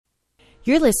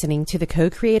You're listening to the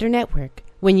Co-Creator Network.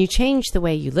 When you change the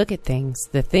way you look at things,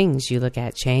 the things you look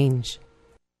at change.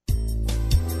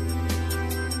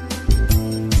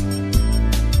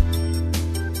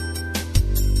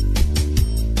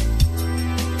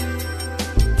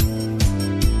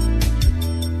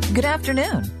 Good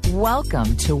afternoon.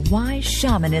 Welcome to Why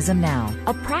Shamanism Now,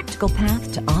 a practical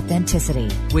path to authenticity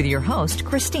with your host,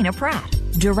 Christina Pratt,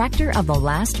 Director of the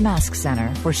Last Mask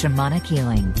Center for Shamanic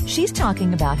Healing. She's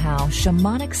talking about how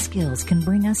shamanic skills can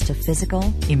bring us to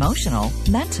physical, emotional,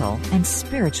 mental, and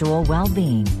spiritual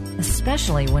well-being,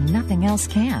 especially when nothing else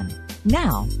can.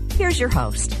 Now, here's your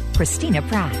host, Christina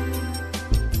Pratt.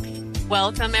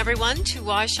 Welcome, everyone, to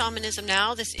Why Shamanism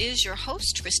Now. This is your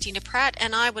host, Christina Pratt,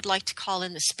 and I would like to call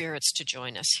in the spirits to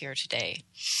join us here today.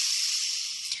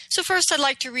 So first, I'd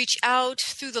like to reach out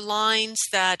through the lines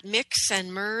that mix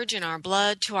and merge in our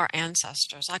blood to our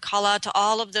ancestors. I call out to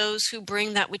all of those who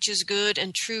bring that which is good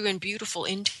and true and beautiful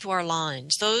into our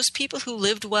lines, those people who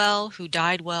lived well, who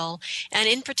died well, and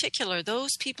in particular,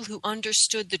 those people who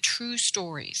understood the true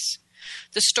stories.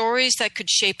 The stories that could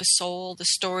shape a soul, the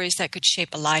stories that could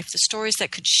shape a life, the stories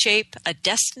that could shape a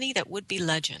destiny that would be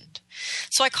legend.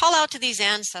 So I call out to these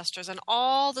ancestors and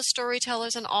all the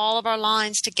storytellers and all of our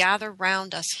lines to gather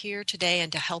round us here today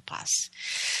and to help us.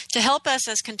 To help us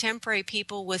as contemporary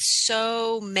people with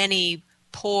so many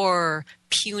poor,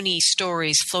 puny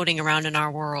stories floating around in our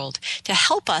world, to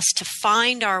help us to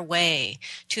find our way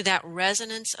to that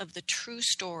resonance of the true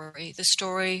story,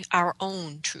 our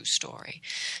own true story.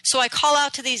 So I call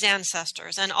out to these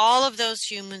ancestors and all of those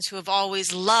humans who have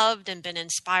always loved and been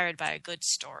inspired by a good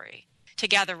story, to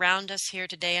gather round us here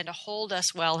today and to hold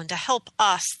us well and to help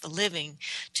us, the living,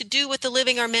 to do what the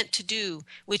living are meant to do,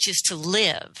 which is to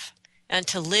live, and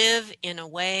to live in a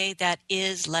way that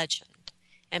is legend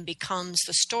and becomes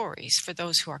the stories for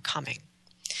those who are coming.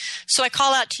 So I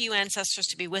call out to you, ancestors,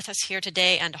 to be with us here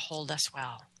today and to hold us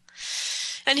well.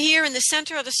 And here in the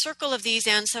center of the circle of these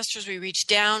ancestors, we reach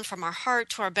down from our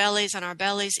heart to our bellies and our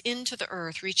bellies into the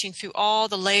earth, reaching through all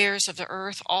the layers of the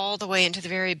earth, all the way into the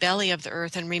very belly of the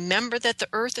earth. And remember that the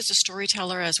earth is a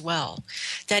storyteller as well,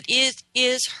 that it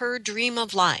is her dream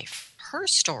of life, her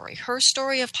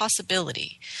story of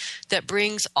possibility that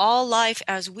brings all life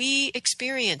as we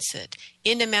experience it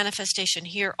into manifestation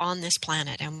here on this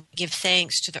planet. And we give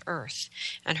thanks to the earth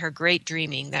and her great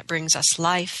dreaming that brings us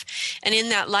life. And in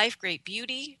that life, great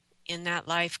beauty. In that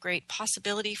life, great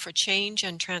possibility for change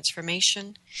and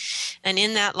transformation. And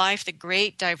in that life, the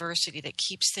great diversity that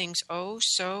keeps things oh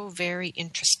so very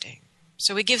interesting.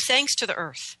 So we give thanks to the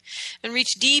earth and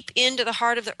reach deep into the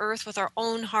heart of the earth with our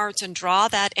own hearts and draw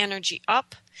that energy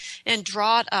up and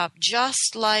draw it up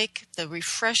just like the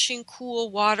refreshing, cool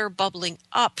water bubbling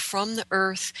up from the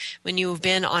earth when you have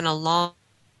been on a long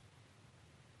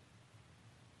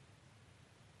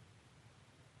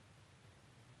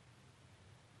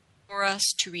for us,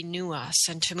 to renew us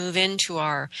and to move into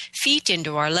our feet,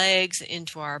 into our legs,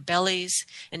 into our bellies,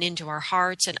 and into our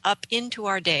hearts, and up into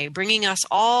our day, bringing us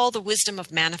all the wisdom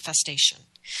of manifestation.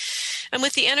 And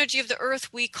with the energy of the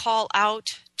earth, we call out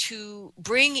to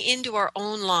bring into our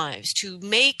own lives, to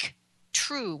make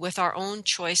true with our own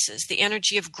choices, the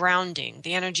energy of grounding,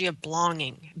 the energy of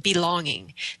belonging,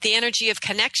 the energy of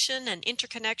connection and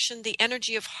interconnection, the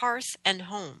energy of hearth and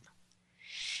home.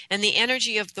 And the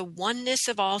energy of the oneness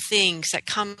of all things that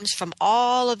comes from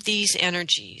all of these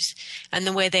energies and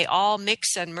the way they all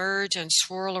mix and merge and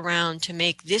swirl around to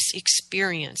make this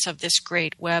experience of this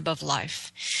great web of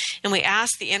life. And we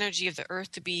ask the energy of the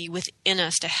earth to be within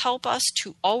us, to help us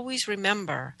to always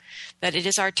remember that it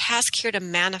is our task here to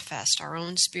manifest our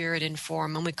own spirit in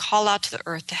form. And we call out to the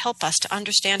earth to help us to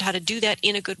understand how to do that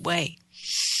in a good way.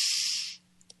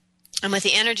 And with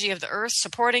the energy of the earth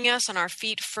supporting us and our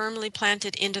feet firmly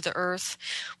planted into the earth,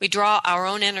 we draw our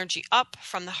own energy up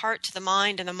from the heart to the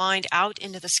mind and the mind out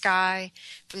into the sky,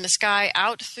 from the sky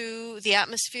out through the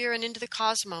atmosphere and into the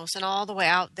cosmos and all the way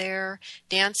out there,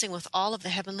 dancing with all of the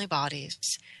heavenly bodies,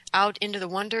 out into the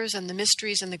wonders and the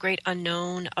mysteries and the great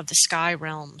unknown of the sky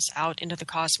realms, out into the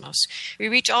cosmos. We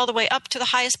reach all the way up to the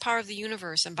highest power of the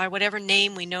universe, and by whatever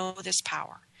name we know this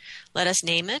power, let us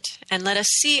name it, and let us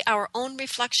see our own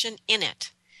reflection in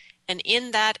it. And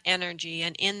in that energy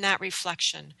and in that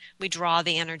reflection, we draw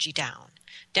the energy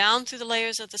down through the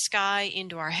layers of the sky,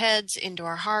 into our heads, into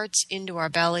our hearts, into our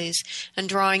bellies, and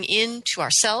drawing into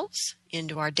ourselves,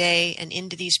 into our day, and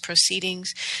into these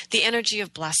proceedings, the energy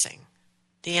of blessing,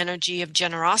 the energy of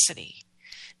generosity,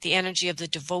 the energy of the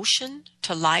devotion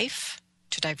to life,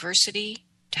 to diversity,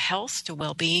 to health, to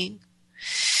well-being.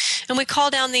 And we call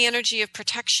down the energy of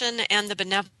protection and the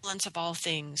benevolence of all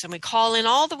things. And we call in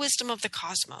all the wisdom of the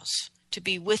cosmos to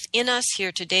be within us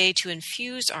here today to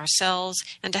infuse our cells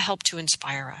and to help to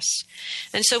inspire us.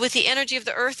 And so with the energy of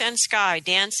the earth and sky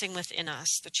dancing within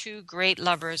us, the two great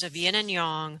lovers of yin and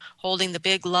yang holding the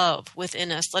big love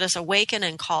within us, let us awaken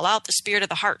and call out the spirit of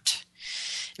the heart.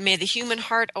 May the human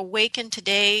heart awaken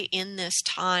today in this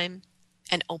time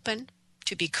and open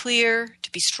to be clear,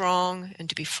 to be strong, and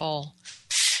to be full.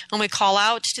 And we call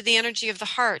out to the energy of the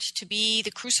heart to be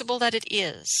the crucible that it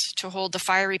is, to hold the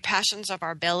fiery passions of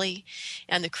our belly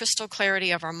and the crystal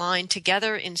clarity of our mind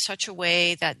together in such a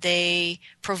way that they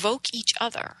provoke each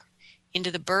other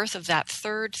into the birth of that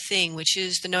third thing, which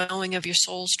is the knowing of your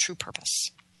soul's true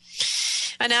purpose.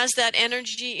 And as that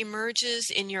energy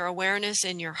emerges in your awareness,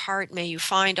 in your heart, may you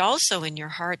find also in your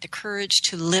heart the courage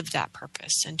to live that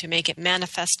purpose and to make it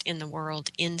manifest in the world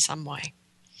in some way.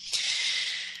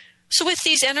 So with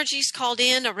these energies called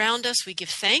in around us, we give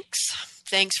thanks.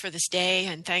 Thanks for this day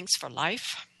and thanks for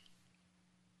life.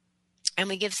 And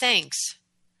we give thanks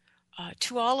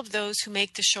to all of those who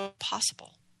make the show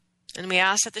possible. And we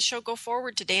ask that the show go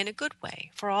forward today in a good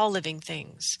way for all living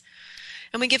things.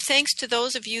 And we give thanks to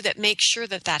those of you that make sure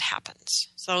that that happens.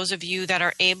 So those of you that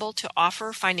are able to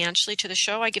offer financially to the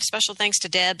show, I give special thanks to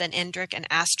Deb and Endrick and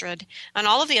Astrid and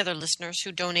all of the other listeners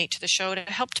who donate to the show to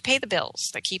help to pay the bills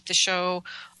that keep the show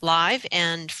live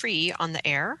and free on the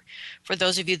air. For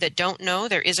those of you that don't know,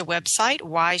 there is a website,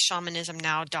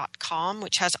 whyshamanismnow.com,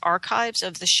 which has archives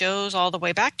of the shows all the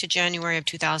way back to January of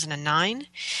 2009.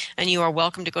 And you are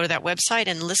welcome to go to that website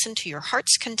and listen to your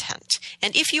heart's content.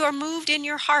 And if you are moved in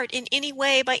your heart in any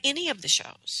way by any of the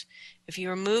shows, if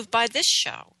you are moved by this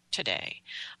show today,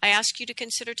 I ask you to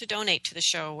consider to donate to the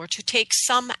show or to take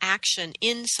some action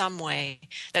in some way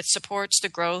that supports the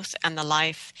growth and the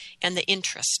life and the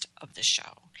interest of the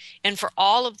show. And for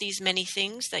all of these many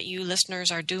things that you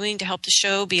listeners are doing to help the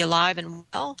show be alive and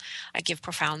well, I give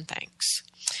profound thanks.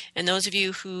 And those of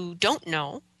you who don't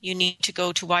know, you need to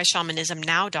go to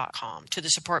whyshamanismnow.com to the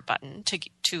support button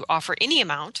to offer any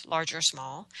amount, large or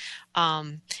small.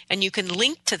 And you can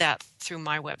link to that through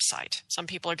my website. Some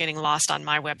people are getting lost on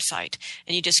my website.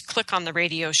 And you just click on the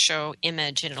radio show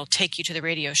image and it'll take you to the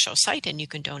radio show site and you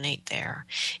can donate there.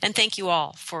 And thank you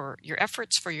all for your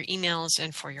efforts, for your emails,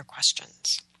 and for your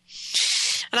questions.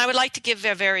 And I would like to give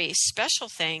a very special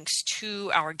thanks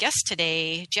to our guest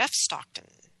today, Jeff Stockton.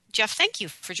 Jeff, thank you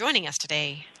for joining us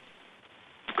today.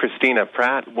 Christina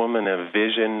Pratt, woman of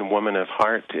vision, woman of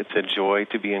heart, it's a joy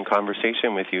to be in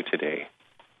conversation with you today.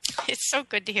 It's so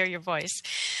good to hear your voice.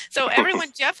 So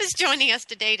everyone, Jeff is joining us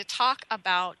today to talk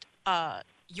about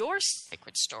your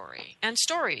sacred story and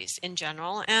stories in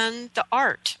general and the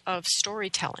art of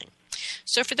storytelling.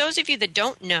 So for those of you that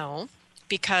don't know,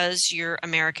 because you're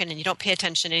American and you don't pay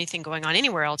attention to anything going on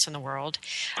anywhere else in the world,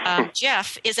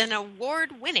 Jeff is an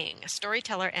award-winning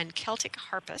storyteller and Celtic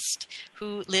harpist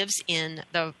who lives in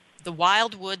the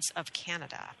wild woods of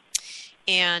Canada.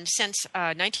 And since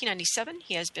 1997,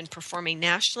 he has been performing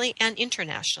nationally and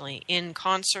internationally in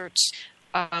concerts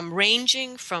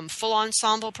ranging from full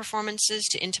ensemble performances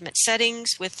to intimate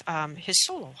settings with his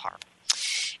solo harp.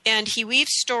 And he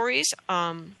weaves stories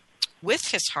with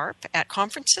his harp at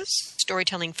conferences,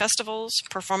 storytelling festivals,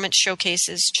 performance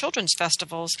showcases, children's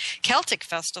festivals, Celtic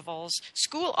festivals,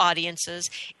 school audiences,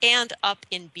 and up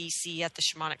in BC at the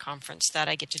Shamanic Conference that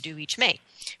I get to do each May,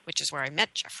 which is where I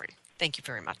met Jeffrey. Thank you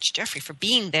very much, Jeffrey, for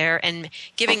being there and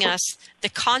giving us the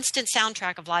constant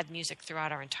soundtrack of live music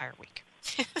throughout our entire week.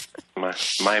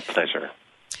 My pleasure.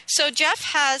 So Jeff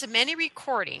has many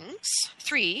recordings,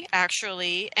 3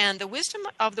 actually, and the Wisdom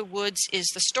of the Woods is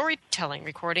the storytelling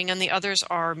recording and the others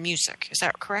are music. Is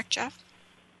that correct, Jeff?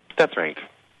 That's right.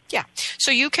 Yeah.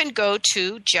 So you can go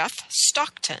to Jeff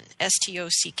Stockton,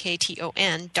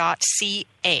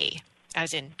 STOCKTON.ca,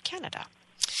 as in Canada,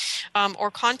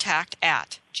 or contact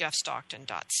at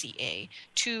jeffstockton.ca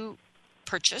to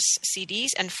purchase CDs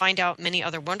and find out many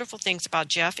other wonderful things about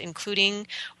Jeff, including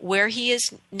where he is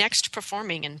next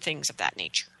performing and things of that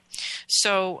nature.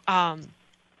 So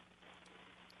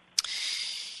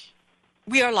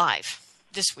we are live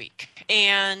this week.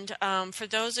 And for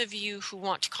those of you who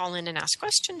want to call in and ask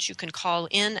questions, you can call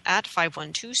in at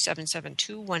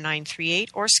 512-772-1938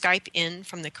 or Skype in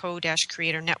from the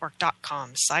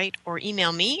co-creatornetwork.com site or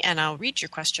email me and I'll read your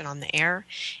question on the air.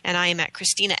 And I am at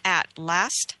Christina at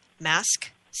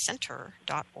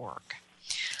lastmaskcenter.org.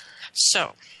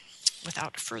 So,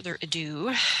 without further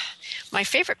ado, my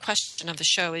favorite question of the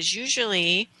show is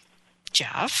usually,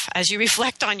 Jeff, as you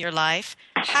reflect on your life,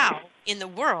 how in the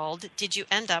world did you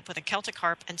end up with a Celtic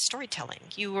harp and storytelling?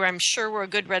 You were, I'm sure, were a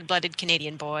good red-blooded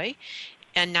Canadian boy,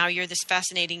 and now you're this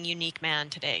fascinating, unique man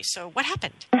today. So what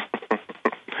happened?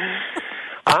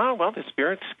 Well, the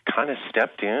spirits kind of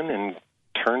stepped in and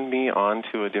turned me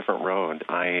onto a different road.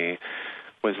 I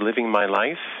was living my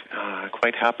life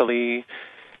quite happily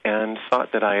and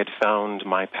thought that I had found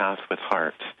my path with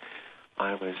heart.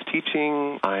 I was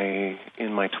teaching.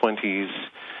 In my 20s,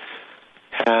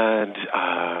 had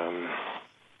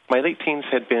my late teens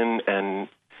had been an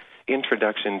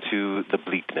introduction to the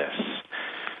bleakness,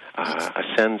 a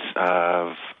sense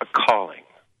of a calling,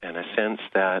 and a sense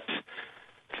that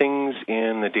things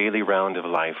in the daily round of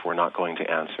life were not going to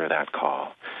answer that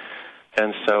call.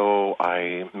 And so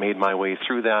I made my way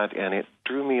through that, and it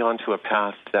drew me onto a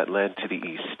path that led to the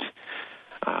east.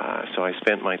 So I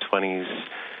spent my 20s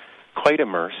quite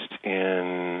immersed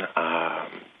in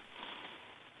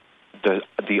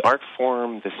the art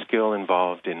form, the skill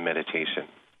involved in meditation.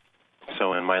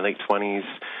 So in my late 20s,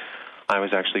 I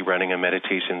was actually running a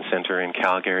meditation center in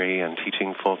Calgary and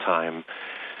teaching full-time.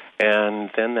 And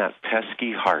then that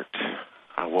pesky heart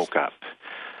woke up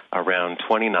around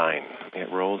 29.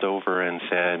 It rolled over and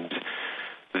said,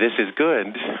 "This is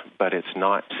good, but it's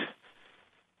not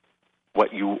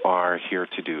what you are here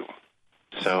to do."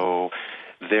 So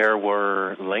there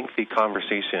were lengthy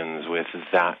conversations with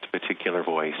that particular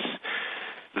voice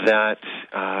that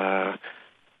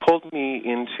pulled me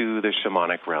into the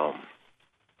shamanic realm.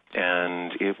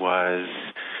 And it was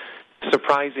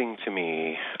surprising to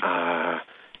me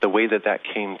the way that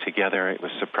came together. It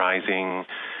was surprising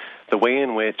the way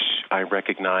in which I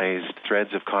recognized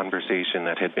threads of conversation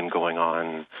that had been going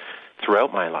on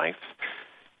throughout my life.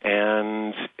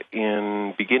 And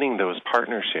in beginning those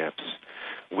partnerships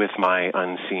with my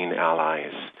unseen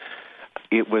allies,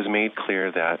 it was made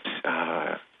clear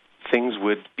that things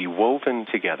would be woven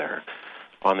together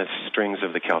on the strings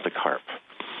of the Celtic harp,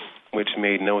 which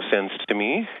made no sense to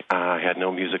me. I had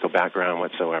no musical background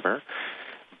whatsoever,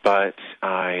 but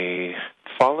I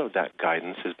followed that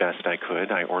guidance as best I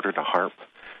could. I ordered a harp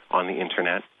on the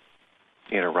internet.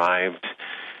 It arrived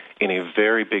in a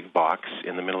very big box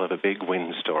in the middle of a big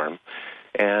windstorm,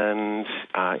 and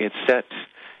it set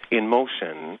in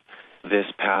motion this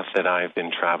path that I've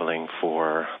been traveling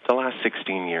for the last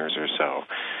 16 years or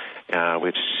so,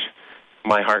 which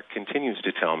my heart continues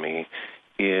to tell me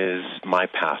is my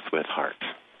path with heart.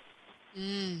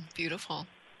 Beautiful.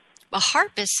 A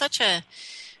harp is such a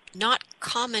not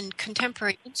common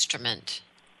contemporary instrument.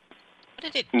 How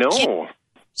did it get you in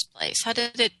this place? How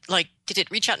did it, did it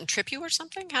reach out and trip you or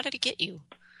something? How did it get you?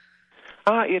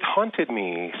 It haunted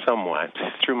me somewhat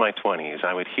through my 20s.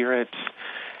 I would hear it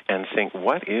and think,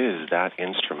 what is that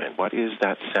instrument? What is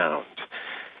that sound?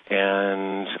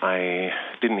 And I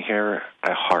didn't hear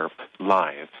a harp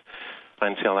live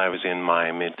until I was in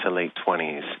my mid to late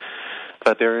 20s.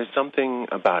 But there is something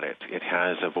about it. It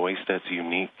has a voice that's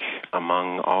unique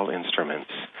among all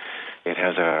instruments. It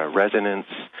has a resonance,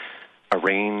 a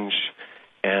range,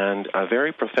 and a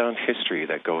very profound history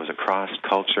that goes across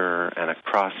culture and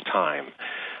across time,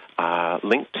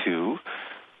 linked to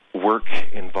work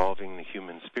involving the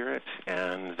human spirit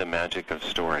and the magic of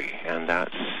story. And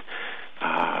that's,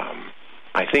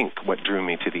 I think, what drew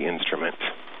me to the instrument.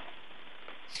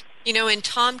 You know, in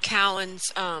Tom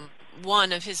Cowan's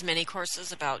one of his many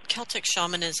courses about Celtic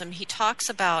shamanism, he talks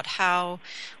about how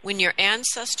when your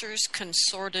ancestors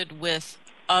consorted with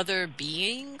other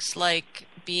beings, like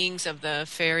beings of the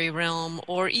fairy realm,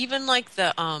 or even like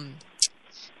the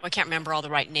I can't remember all the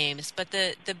right names, but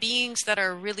the beings that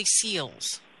are really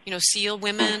seals, seal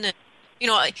women,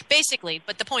 and, basically.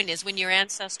 But the point is, when your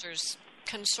ancestors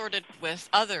consorted with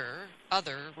other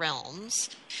realms,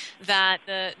 that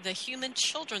the human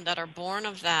children that are born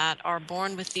of that are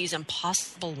born with these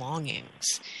impossible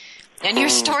longings. And your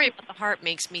story about the harp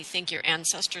makes me think your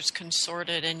ancestors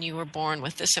consorted and you were born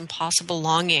with this impossible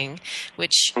longing,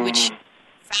 which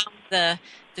found the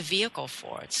vehicle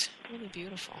for. It's really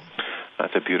beautiful.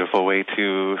 That's a beautiful way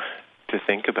to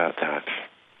think about that.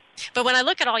 But when I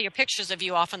look at all your pictures of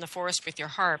you off in the forest with your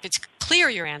harp, it's clear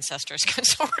your ancestors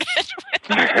consorted with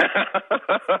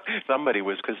Somebody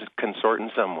was consorting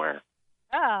somewhere.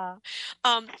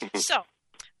 So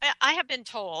I have been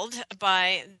told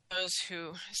by those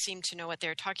who seem to know what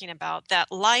they're talking about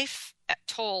that life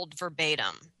told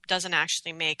verbatim doesn't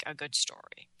actually make a good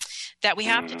story. That we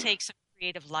have to take some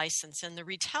creative license in the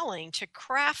retelling to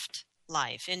craft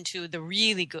life into the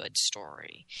really good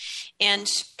story. And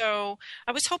so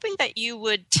I was hoping that you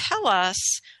would tell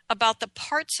us about the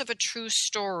parts of a true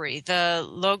story, the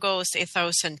logos,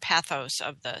 ethos, and pathos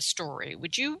of the story.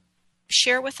 Would you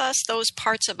share with us those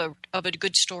parts of a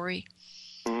good story?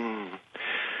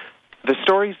 The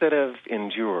stories that have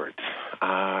endured,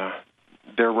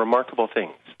 they're remarkable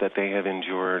things that they have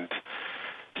endured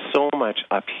so much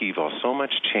upheaval, so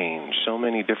much change, so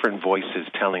many different voices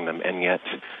telling them, and yet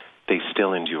they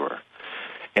still endure.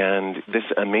 And this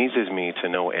amazes me to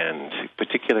no end,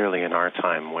 particularly in our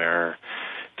time where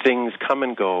things come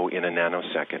and go in a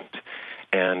nanosecond,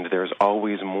 and there's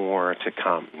always more to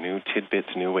come, new tidbits,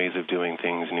 new ways of doing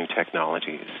things, new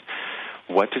technologies.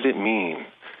 What does it mean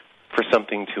for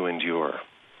something to endure?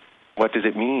 What does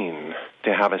it mean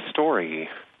to have a story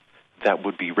that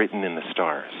would be written in the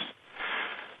stars?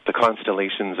 The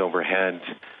constellations overhead,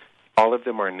 all of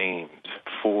them are named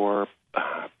for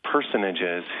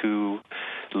personages who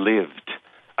lived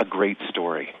a great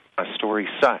story, a story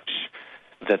such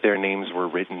that their names were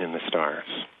written in the stars.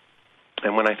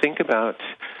 And when I think about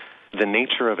the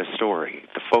nature of a story,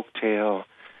 the folk tale,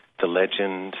 the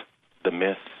legend, the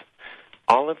myth,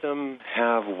 all of them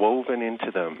have woven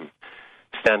into them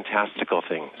fantastical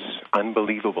things,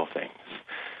 unbelievable things,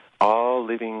 all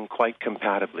living quite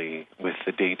compatibly with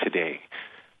the day-to-day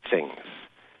things.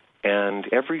 And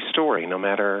every story, no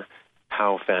matter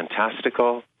how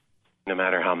fantastical, no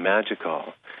matter how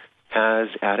magical, has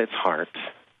at its heart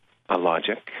a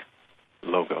logic,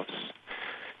 logos.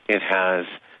 It has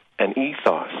an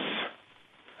ethos,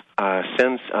 a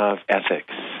sense of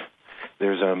ethics.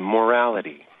 There's a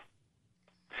morality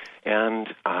and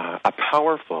a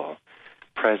powerful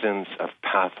presence of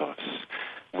pathos,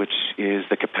 which is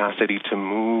the capacity to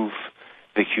move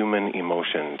the human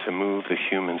emotion, to move the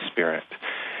human spirit.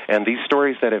 And these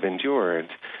stories that have endured,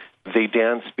 they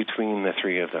dance between the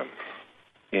three of them.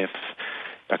 If,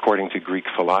 according to Greek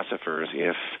philosophers,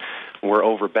 if we're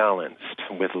overbalanced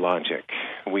with logic,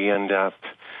 we end up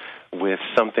with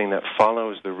something that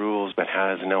follows the rules but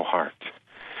has no heart.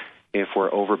 If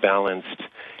we're overbalanced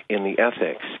in the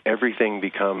ethics, everything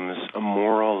becomes a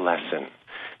moral lesson,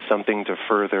 something to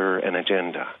further an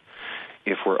agenda.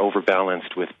 If we're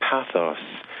overbalanced with pathos,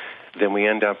 then we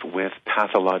end up with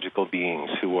pathological beings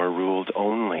who are ruled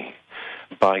only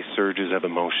by surges of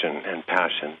emotion and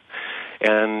passion.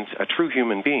 And a true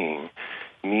human being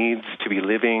needs to be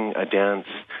living a dance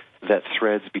that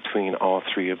threads between all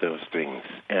three of those things.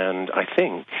 And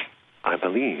I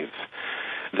believe,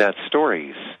 that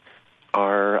stories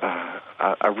are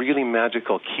a really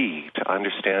magical key to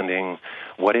understanding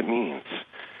what it means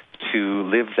to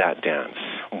live that dance,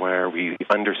 where we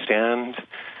understand,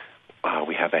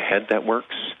 we have a head that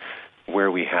works, where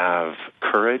we have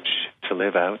courage to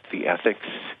live out the ethics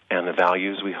and the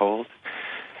values we hold,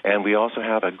 and we also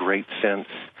have a great sense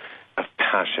of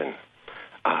passion,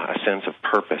 a sense of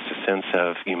purpose, a sense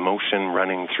of emotion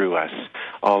running through us,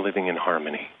 all living in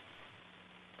harmony.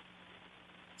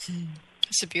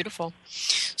 That's beautiful.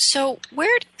 So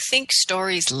where do you think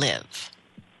stories live?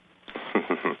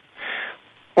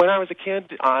 When I was a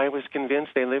kid, I was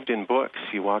convinced they lived in books.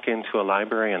 You walk into a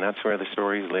library, and that's where the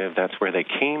stories live. That's where they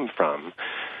came from,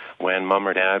 when Mom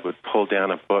or Dad would pull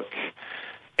down a book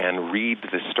and read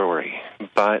the story.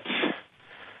 But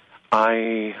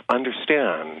I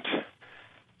understand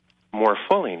more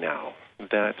fully now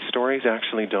that stories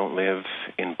actually don't live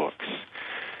in books.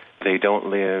 They don't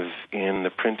live in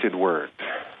the printed word.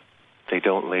 They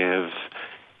don't live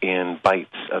in bites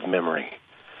of memory.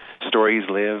 Stories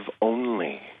live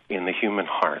only in the human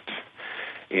heart.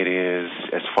 It is,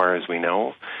 as far as we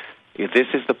know, this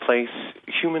is the place.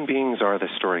 Human beings are the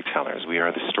storytellers. We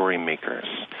are the story makers.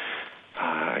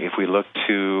 If we look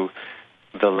to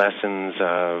the lessons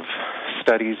of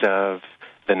studies of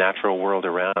the natural world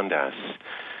around us,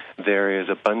 there is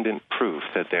abundant proof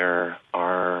that there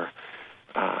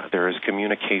is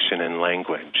communication and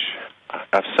language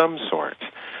of some sort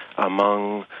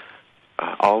among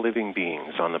all living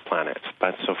beings on the planet.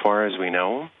 But so far as we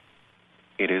know,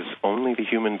 it is only the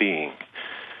human being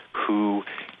who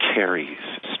carries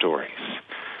stories,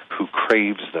 who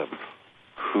craves them,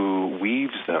 who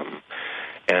weaves them,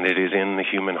 and it is in the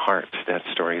human heart that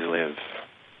stories live.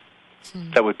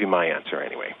 That would be my answer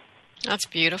anyway. That's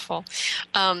beautiful.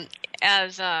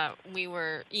 As we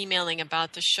were emailing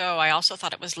about the show, I also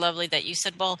thought it was lovely that you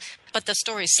said, well, but the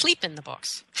stories sleep in the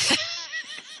books.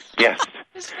 Yes.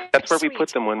 That's where we put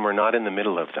them when we're not in the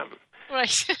middle of them.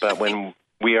 Right. But when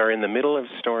we are in the middle of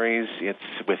stories, it's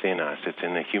within us. It's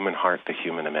in the human heart, the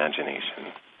human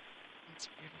imagination. That's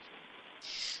beautiful.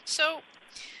 So,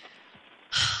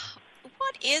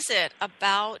 what is it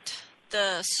about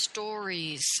the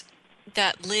stories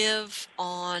that live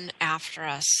on after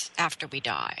us, after we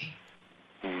die?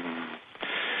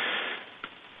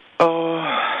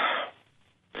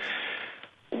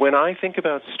 When I think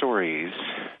about stories,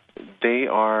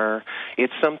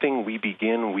 it's something we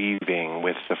begin weaving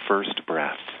with the first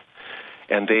breath.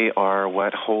 And they are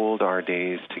what hold our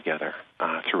days together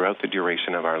throughout the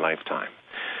duration of our lifetime.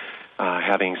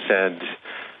 having said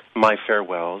my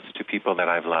farewells to people that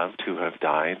I've loved who have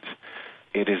died,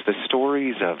 it is the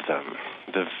stories of them,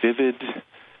 the vivid,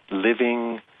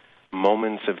 living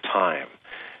moments of time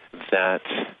that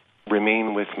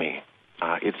remain with me.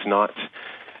 It's not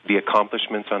the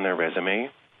accomplishments on their resume.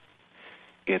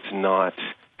 It's not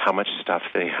how much stuff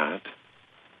they had.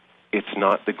 It's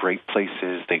not the great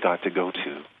places they got to go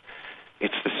to.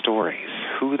 It's the stories,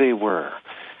 who they were,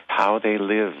 how they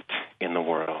lived in the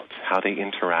world, how they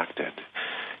interacted,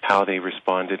 how they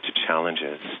responded to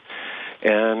challenges.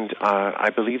 And I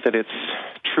believe that it's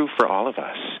true for all of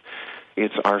us.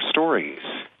 It's our stories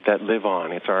that live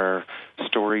on. It's our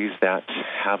stories that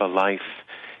have a life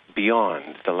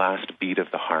beyond the last beat of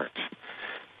the heart.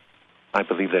 I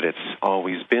believe that it's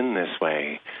always been this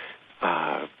way,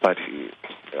 but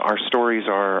our stories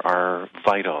are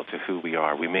vital to who we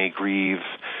are. We may grieve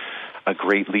a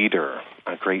great leader,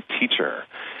 a great teacher,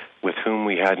 with whom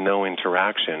we had no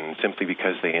interaction simply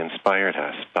because they inspired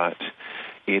us, but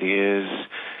it is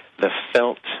the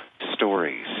felt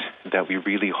stories that we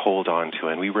really hold on to,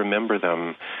 and we remember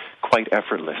them quite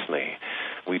effortlessly.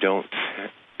 We don't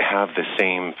have the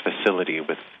same facility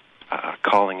with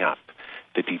calling up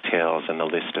the details and the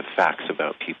list of facts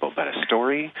about people, but a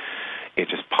story, it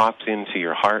just pops into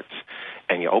your heart,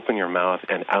 and you open your mouth,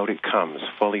 and out it comes,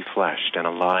 fully fleshed and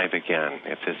alive again.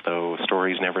 It's as though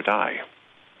stories never die.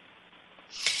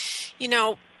 You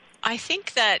know, I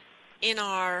think that in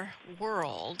our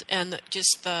world and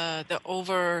just the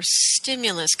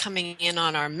overstimulus coming in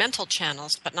on our mental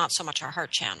channels, but not so much our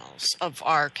heart channels of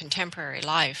our contemporary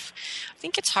life, I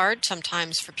think it's hard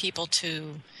sometimes for people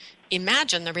to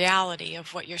imagine the reality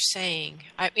of what you're saying.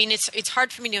 I mean, it's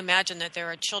hard for me to imagine that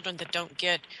there are children that don't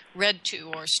get read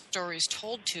to or stories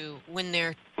told to when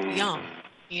they're young.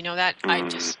 You know, that I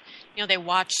just, they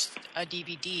watch a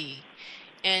DVD.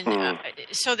 And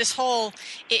so this whole,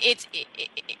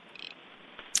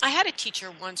 I had a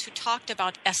teacher once who talked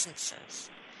about essences,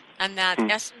 and that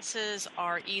essences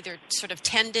are either sort of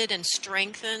tended and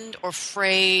strengthened or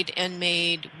frayed and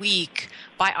made weak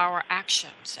by our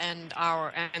actions and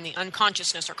the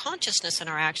unconsciousness or consciousness in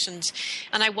our actions.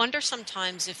 And I wonder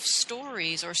sometimes if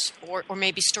stories or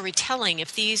maybe storytelling,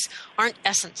 if these aren't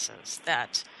essences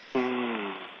that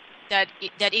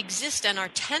exist and are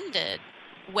tended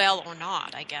well or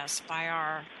not, I guess, by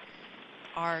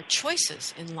our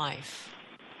choices in life.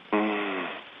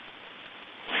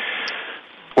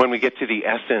 When we get to the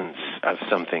essence of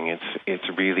something, it's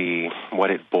really what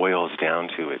it boils down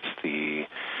to. It's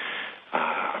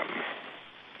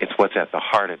what's at the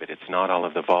heart of it. It's not all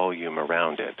of the volume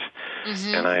around it.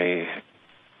 Mm-hmm. And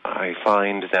I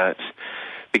find that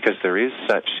because there is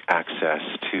such access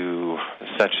to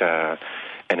such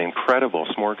an incredible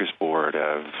smorgasbord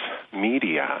of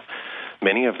media,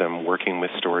 many of them working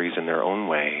with stories in their own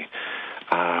way,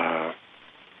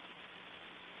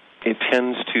 it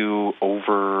tends to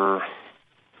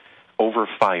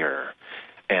overfire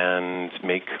and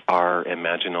make our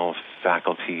imaginal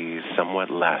faculties somewhat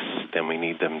less than we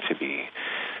need them to be.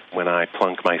 When I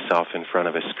plunk myself in front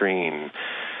of a screen,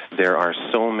 there are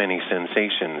so many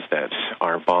sensations that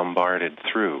are bombarded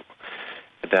through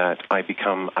that I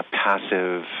become a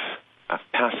passive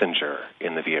passenger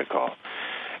in the vehicle.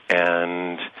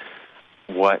 And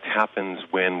what happens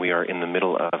when we are in the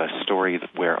middle of a story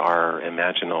where our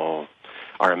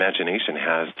imagination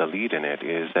has the lead in it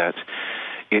is that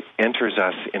it enters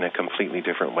us in a completely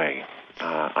different way.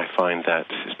 I find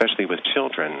that, especially with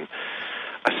children,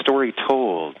 a story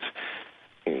told,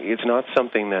 it's not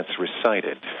something that's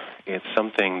recited. It's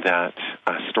something that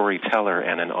a storyteller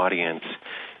and an audience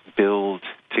build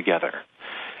together.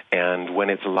 And when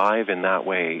it's live in that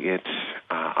way,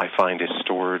 I find is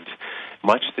stored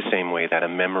much the same way that a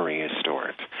memory is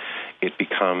stored. It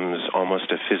becomes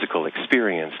almost a physical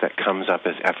experience that comes up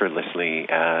as effortlessly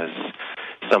as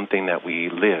something that we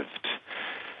lived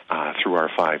through our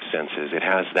five senses. It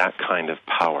has that kind of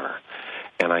power.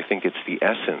 And I think it's the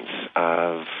essence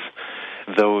of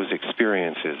those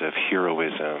experiences of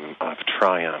heroism, of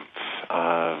triumph,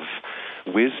 of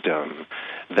wisdom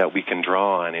that we can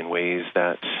draw on in ways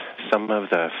that some of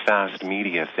the fast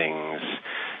media things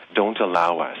don't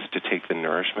allow us to take the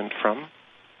nourishment from.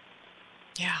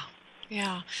 Yeah.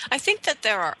 I think that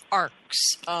there are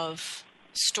arcs of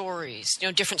stories,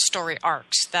 different story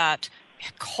arcs that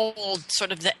hold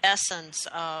sort of the essence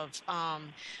of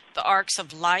the arcs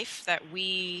of life that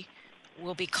we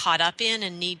will be caught up in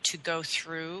and need to go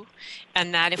through,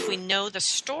 and that if we know the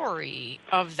story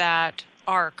of that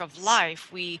arc of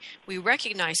life, we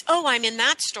recognize, I'm in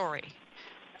that story.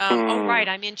 Oh, right,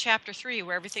 I'm in chapter 3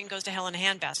 where everything goes to hell in a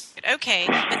handbasket. Okay,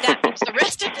 but that means the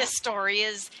rest of this story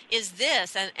is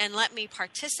this, and let me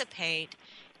participate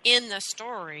in the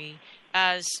story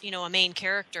as, a main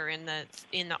character in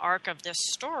the arc of this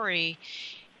story.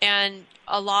 And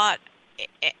I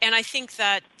think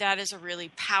that is a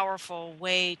really powerful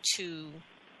way to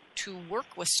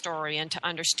work with story and to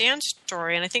understand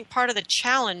story. And I think part of the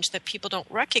challenge that people don't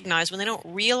recognize when they don't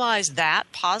realize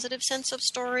that positive sense of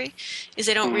story is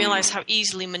they don't realize how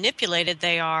easily manipulated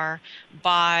they are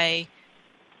by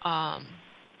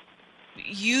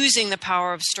using the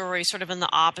power of story sort of in the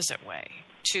opposite way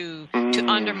to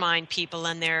undermine people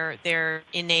and their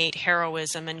innate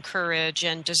heroism and courage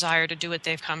and desire to do what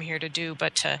they've come here to do,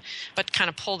 but kind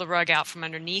of pull the rug out from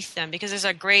underneath them. Because there's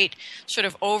a great sort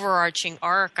of overarching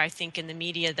arc, I think, in the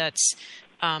media that's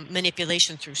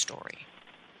manipulation through story.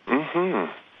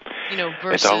 Mm-hmm.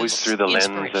 Versus it's always through the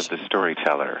lens of the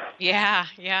storyteller. Yeah.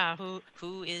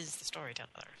 Who is the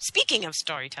storyteller? Speaking of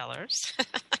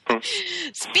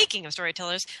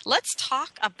storytellers, let's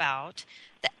talk about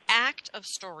the act of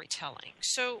storytelling.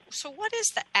 So what is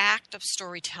the act of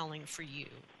storytelling for you?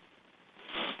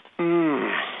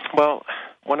 Well,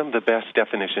 one of the best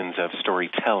definitions of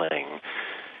storytelling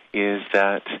is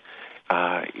that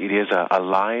it is a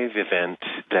live event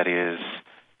that is,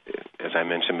 as I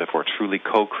mentioned before, truly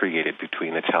co-created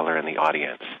between the teller and the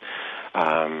audience.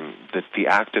 That the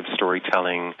act of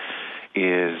storytelling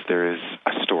is there is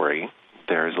a story,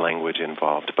 there is language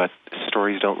involved, but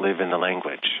stories don't live in the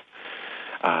language.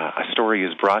 A story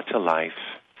is brought to life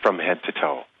from head to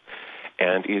toe,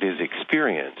 and it is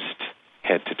experienced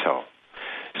head to toe.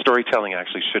 Storytelling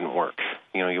actually shouldn't work.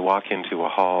 You walk into a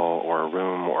hall or a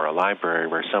room or a library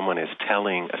where someone is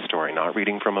telling a story, not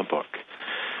reading from a book,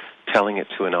 telling it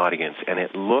to an audience, and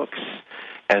it looks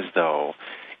as though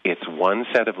it's one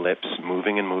set of lips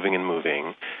moving and moving and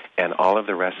moving, and all of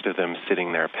the rest of them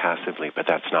sitting there passively, but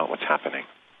that's not what's happening.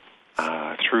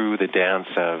 Through the dance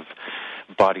of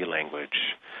body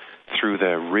language, through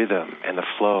the rhythm and the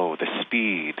flow, the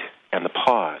speed and the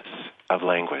pause of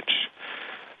language,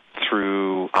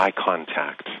 through eye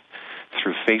contact,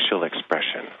 through facial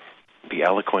expression, the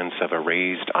eloquence of a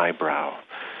raised eyebrow.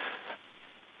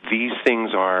 These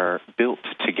things are built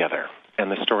together,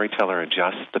 and the storyteller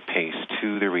adjusts the pace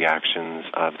to the reactions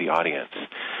of the audience.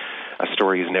 A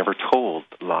story is never told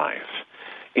live,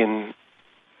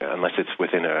 unless it's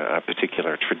within a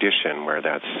particular tradition where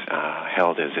that's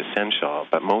held as essential.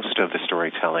 But most of the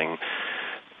storytelling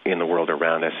in the world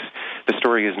around us, the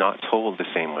story is not told the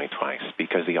same way twice,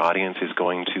 because the audience is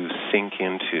going to sink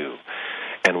into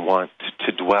and want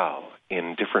to dwell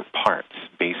in different parts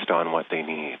based on what they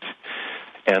need.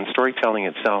 And storytelling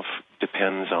itself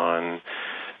depends on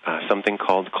something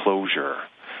called closure,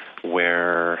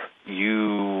 where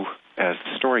you, as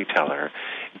the storyteller,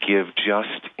 give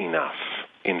just enough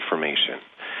information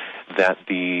that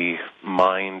the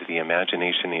mind, the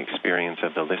imagination, the experience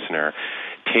of the listener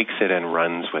takes it and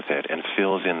runs with it and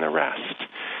fills in the rest.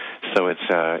 So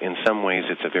it's in some ways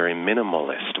it's a very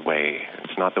minimalist way.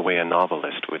 It's not the way a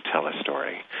novelist would tell a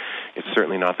story. It's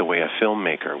certainly not the way a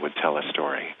filmmaker would tell a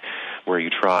story, where you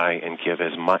try and give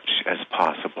as much as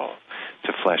possible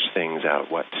to flesh things out.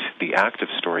 What the act of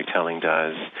storytelling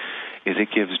does is it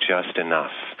gives just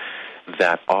enough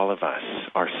that all of us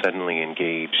are suddenly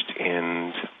engaged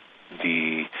in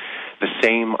the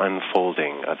same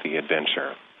unfolding of the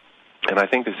adventure. And I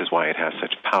think this is why it has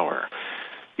such power,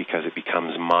 because it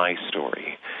becomes my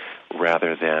story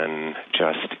rather than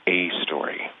just a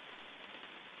story.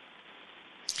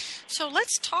 So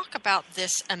let's talk about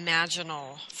this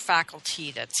imaginal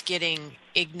faculty that's getting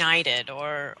ignited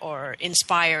or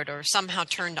inspired or somehow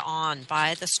turned on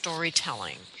by the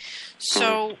storytelling.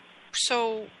 So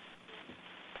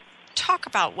talk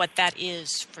about what that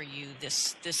is for you,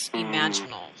 this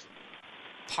imaginal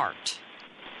part.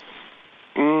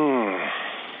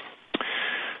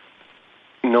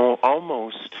 No,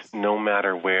 almost no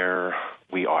matter where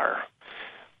we are,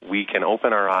 we can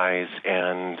open our eyes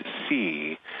and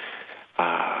see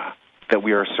that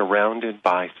we are surrounded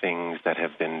by things that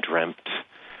have been dreamt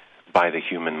by the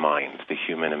human mind, the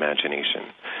human imagination.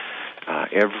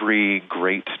 Every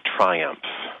great triumph,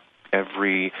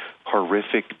 every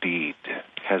horrific deed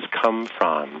has come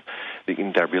from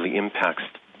that really impacts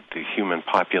the human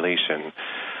population.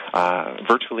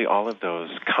 Virtually all of those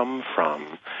come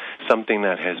from something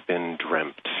that has been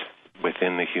dreamt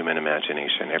within the human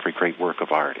imagination. Every great work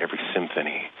of art, every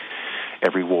symphony,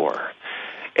 every war.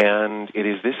 And it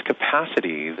is this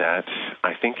capacity that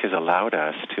I think has allowed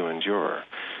us to endure.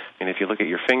 And if you look at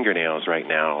your fingernails right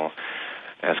now,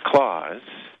 As claws,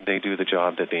 they do the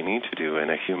job that they need to do in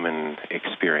a human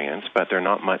experience, but they're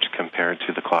not much compared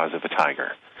to the claws of a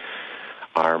tiger.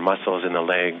 Our muscles in the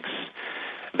legs,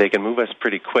 they can move us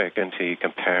pretty quick until you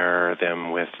compare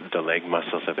them with the leg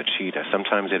muscles of a cheetah.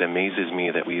 Sometimes it amazes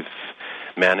me that we've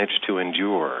managed to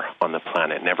endure on the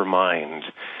planet, never mind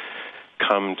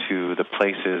come to the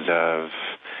places of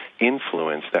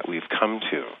influence that we've come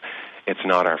to. It's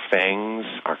not our fangs,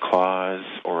 our claws,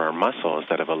 or our muscles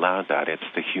that have allowed that. It's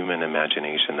the human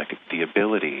imagination, the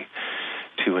ability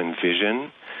to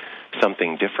envision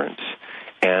something different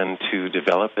and to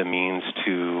develop the means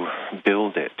to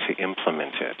build it, to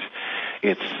implement it.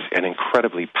 It's an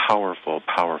incredibly powerful,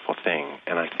 powerful thing,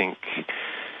 and I think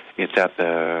it's at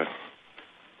the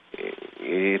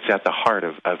heart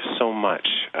of so much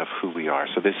of who we are.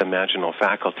 So this imaginal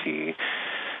faculty,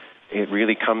 it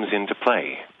really comes into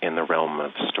play in the realm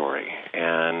of story,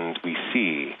 and we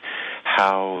see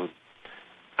how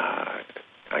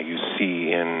you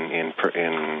see in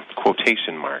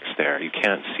quotation marks there. You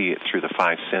can't see it through the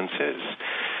five senses,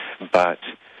 but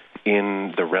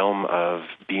in the realm of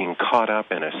being caught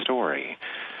up in a story,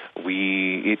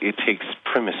 it takes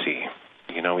primacy.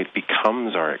 You know, it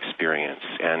becomes our experience,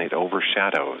 and it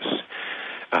overshadows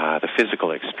the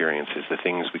physical experiences, the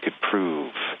things we could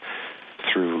prove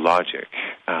through logic,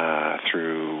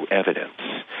 through evidence.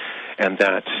 And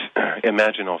that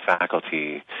imaginal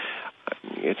faculty,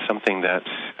 it's something that,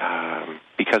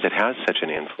 because it has such an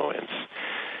influence,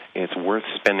 it's worth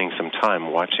spending some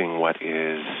time watching what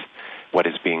is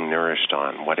being nourished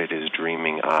on, what it is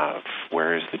dreaming of,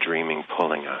 where is the dreaming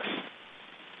pulling us.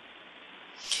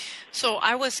 So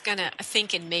I was going to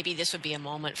thinking maybe this would be a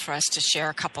moment for us to share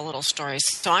a couple little stories.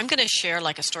 So I'm going to share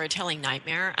like a storytelling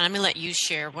nightmare, and I'm going to let you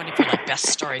share one of your like best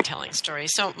storytelling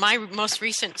stories. So my most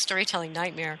recent storytelling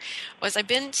nightmare was I've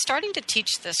been starting to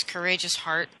teach this Courageous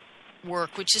Heart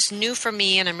work, which is new for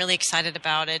me, and I'm really excited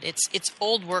about it. It's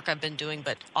old work I've been doing,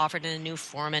 but offered in a new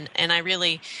form, and I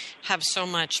really have so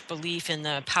much belief in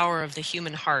the power of the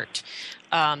human heart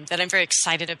that I'm very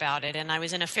excited about it. And I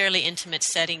was in a fairly intimate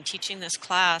setting teaching this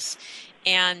class,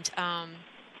 and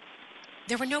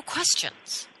there were no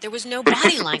questions. There was no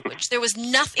body language. There was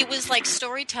nothing. It was like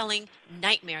storytelling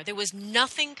nightmare. There was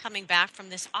nothing coming back from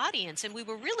this audience. And we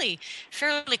were really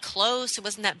fairly close. It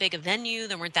wasn't that big a venue.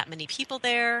 There weren't that many people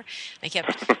there. I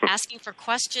kept asking for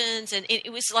questions. And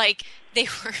it was like they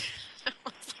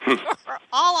were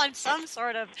all on some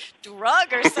sort of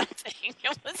drug or something.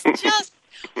 It was just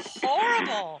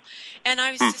horrible. And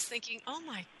I was just thinking, oh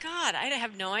my God, I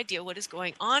have no idea what is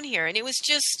going on here. And it was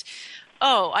just,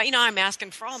 I'm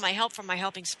asking for all my help from my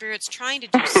helping spirits, trying to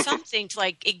do something to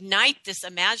like ignite this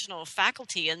imaginal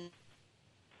faculty. And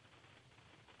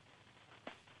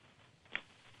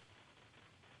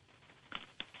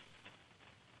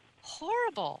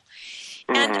horrible.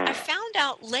 And I found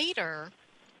out later,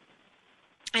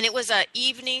 and it was an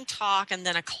evening talk and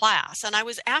then a class. And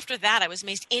after that, I was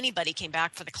amazed anybody came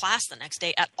back for the class the next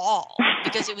day at all.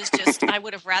 Because it was just, I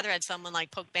would have rather had someone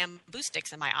like poke bamboo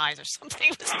sticks in my eyes or something.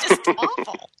 It was just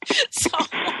awful.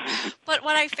 But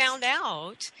what I found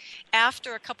out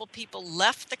after a couple people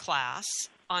left the class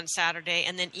on Saturday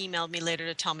and then emailed me later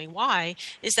to tell me why,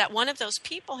 is that one of those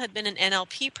people had been an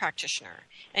NLP practitioner.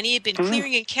 And he had been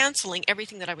clearing and canceling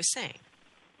everything that I was saying.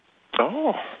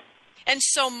 Oh. And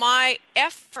so my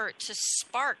effort to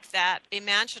spark that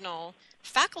imaginal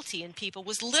faculty in people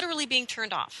was literally being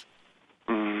turned off.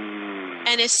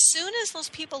 And as soon as those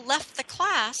people left the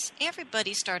class,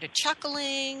 everybody started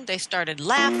chuckling, they started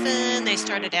laughing, they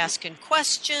started asking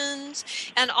questions,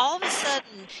 and all of a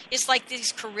sudden, it's like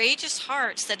these courageous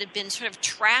hearts that had been sort of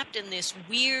trapped in this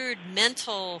weird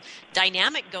mental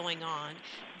dynamic going on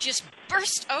just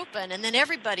burst open, and then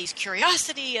everybody's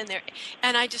curiosity and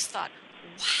I just thought,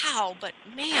 wow, but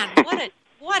man,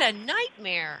 what a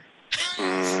nightmare.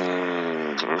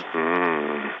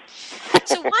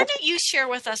 So why don't you share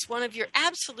with us one of your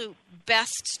absolute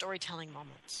best storytelling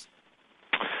moments?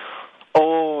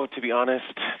 Oh, to be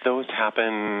honest, those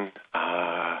happen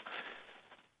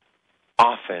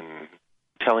often,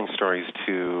 telling stories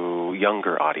to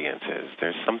younger audiences.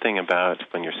 There's something about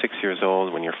when you're 6 years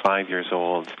old, when you're 5 years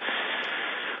old,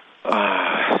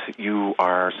 you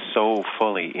are so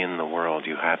fully in the world.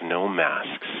 You have no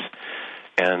masks.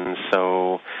 And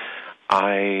so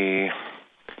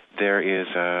there is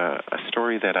a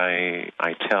story that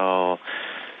I tell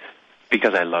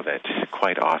because I love it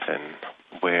quite often,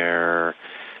 where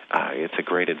it's a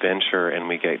great adventure, and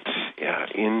we get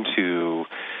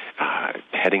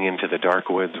heading into the dark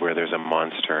woods where there's a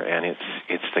monster, and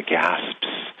it's the gasps.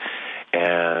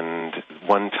 And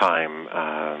one time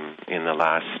in the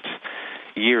last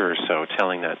year or so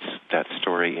telling that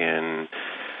story in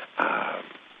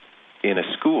a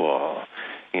school,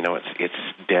 it's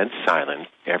dead silent.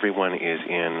 Everyone is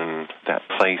in that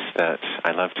place that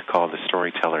I love to call the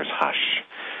storyteller's hush,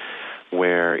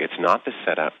 where it's not the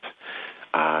setup,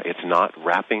 it's not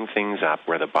wrapping things up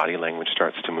where the body language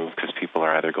starts to move because people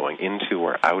are either going into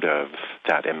or out of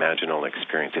that imaginal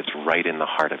experience. It's right in the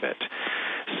heart of it.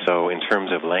 So in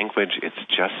terms of language, it's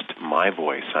just my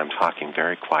voice. I'm talking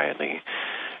very quietly.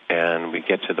 And we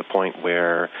get to the point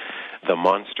where the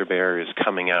monster bear is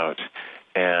coming out,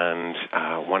 and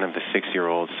one of the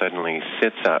 6-year-olds suddenly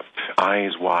sits up,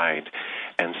 eyes wide,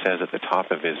 and says at the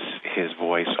top of his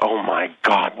voice, "Oh my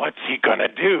God, what's he gonna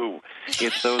do?"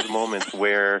 It's those moments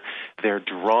where they're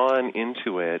drawn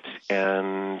into it,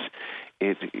 and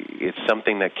it's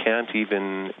something that can't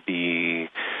even be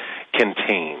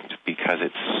contained because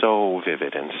it's so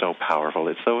vivid and so powerful.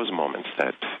 It's those moments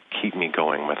that keep me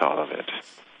going with all of it.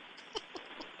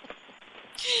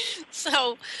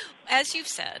 So, as you've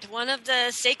said, one of the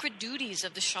sacred duties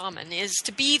of the shaman is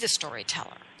to be the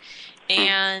storyteller.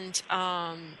 And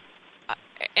I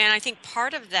think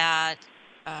part of that,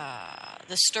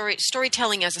 the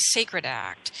storytelling as a sacred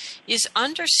act, is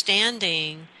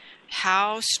understanding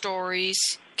how stories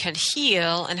can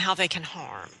heal and how they can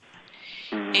harm.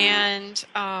 And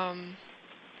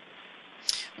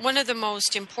one of the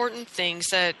most important things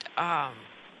that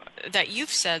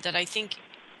you've said that I think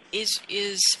is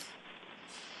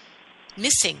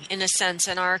missing in a sense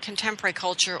in our contemporary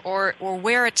culture, or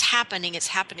where it's happening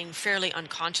fairly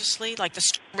unconsciously, like the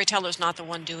storyteller's not the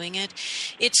one doing it.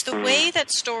 It's the way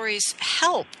that stories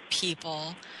help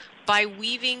people by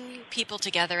weaving people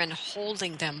together and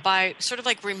holding them, by sort of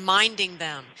like reminding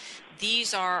them,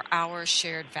 these are our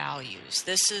shared values.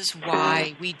 This is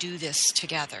why we do this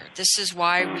together. This is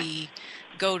why we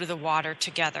go to the water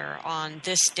together on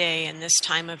this day and this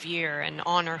time of year and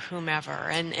honor whomever.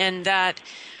 And that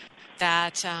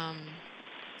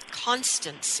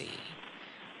constancy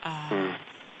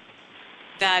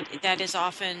that is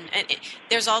often, and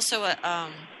there's also a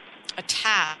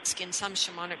task in some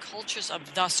shamanic cultures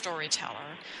of the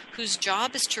storyteller, whose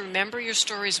job is to remember your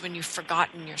stories when you've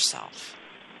forgotten yourself.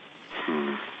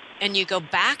 And you go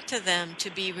back to them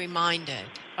to be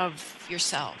reminded of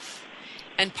yourself.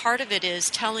 And part of it is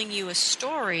telling you a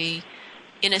story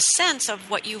in a sense of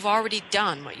what you've already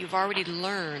done, what you've already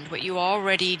learned, what you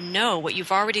already know, what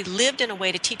you've already lived in a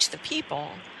way to teach the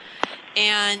people.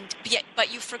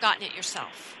 But you've forgotten it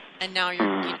yourself. And now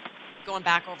you're going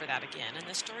back over that again. And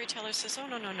the storyteller says, oh,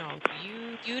 no.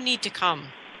 You need to come.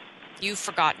 You've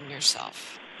forgotten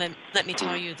yourself. Let me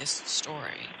tell you this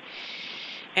story.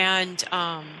 And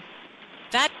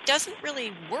that doesn't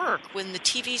really work when the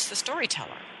TV's the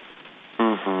storyteller.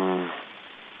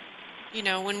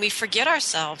 When we forget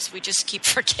ourselves, we just keep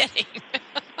forgetting.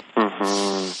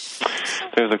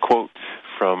 There's a quote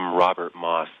from Robert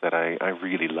Moss that I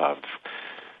really love.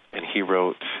 And he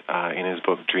wrote in his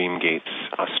book, Dream Gates,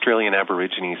 Australian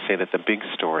Aborigines say that the big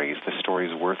stories, the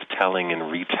stories worth telling and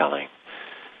retelling,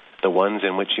 the ones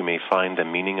in which you may find the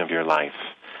meaning of your life,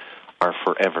 are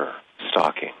forever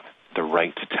stalking the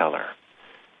right teller,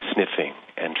 sniffing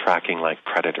and tracking like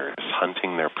predators,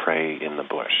 hunting their prey in the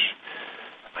bush.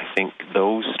 I think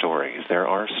those stories, there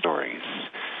are stories,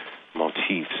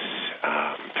 motifs,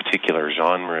 particular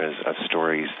genres of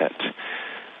stories that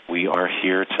we are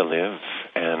here to live,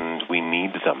 and we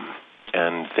need them,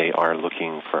 and they are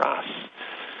looking for us.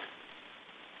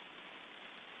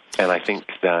 And I think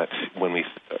that when we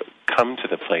come to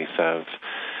the place of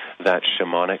that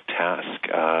shamanic task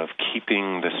of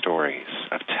keeping the stories,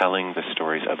 of telling the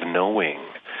stories, of knowing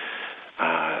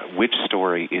which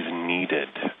story is needed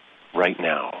right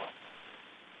now,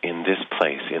 in this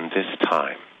place, in this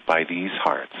time, by these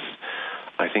hearts,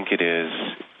 I think it is,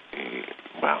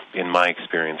 in my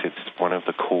experience, it's one of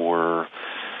the core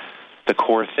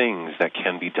things that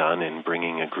can be done in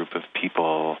bringing a group of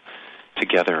people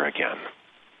together again.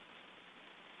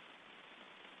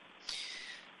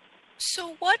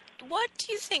 So what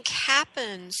do you think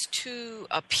happens to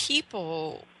a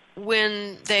people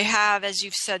when they have, as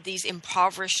you've said, these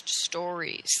impoverished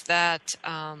stories that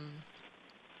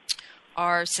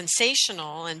are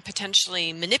sensational and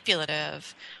potentially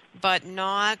manipulative, but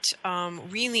not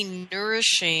really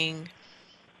nourishing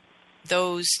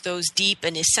those deep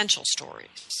and essential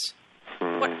stories?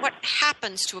 What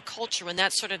happens to a culture when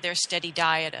that's sort of their steady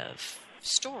diet of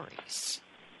stories?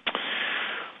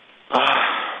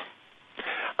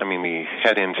 We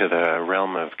head into the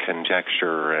realm of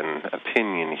conjecture and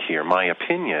opinion here. My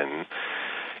opinion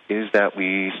is that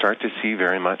we start to see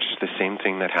very much the same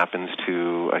thing that happens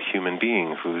to a human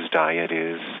being whose diet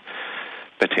is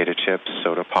potato chips,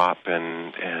 soda pop,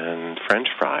 and French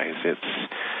fries.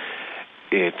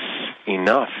 It's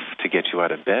enough to get you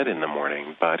out of bed in the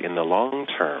morning, but in the long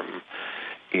term,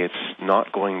 it's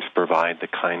not going to provide the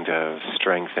kind of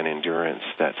strength and endurance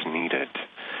that's needed.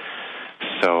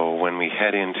 So when we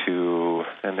head into,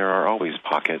 and there are always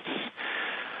pockets,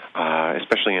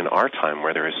 especially in our time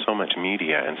where there is so much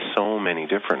media and so many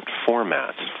different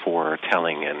formats for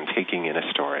telling and taking in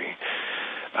a story,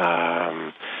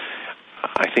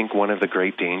 I think one of the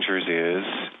great dangers is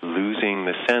losing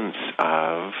the sense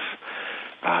of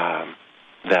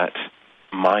that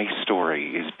my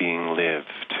story is being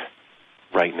lived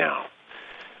right now,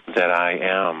 that I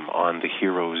am on the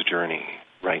hero's journey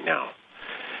right now,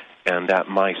 and that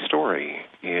my story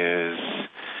is,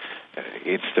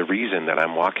 it's the reason that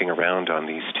I'm walking around on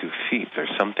these 2 feet.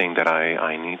 There's something that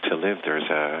I need to live. There's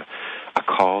a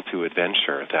call to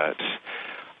adventure that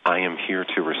I am here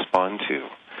to respond to.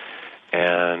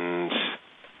 And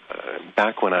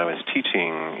back when I was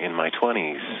teaching in my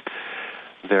 20s,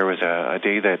 there was a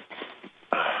day that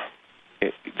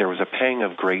there was a pang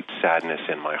of great sadness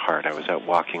in my heart. I was out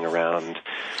walking around,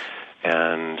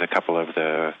 and a couple of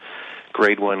the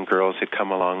grade 1 girls had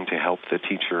come along to help the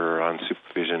teacher on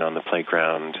supervision on the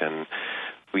playground, and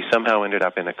we somehow ended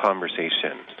up in a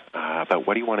conversation about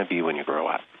what do you want to be when you grow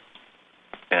up.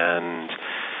 And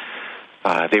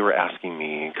they were asking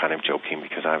me, kind of joking,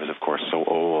 because I was, of course, so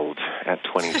old at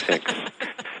 26.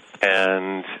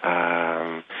 And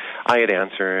I had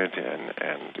answered,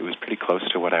 and it was pretty close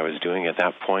to what I was doing at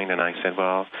that point, and I said,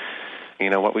 well, you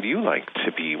know, what would you like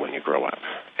to be when you grow up?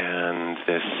 And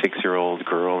this 6-year-old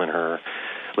girl in her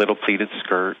little pleated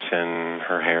skirt and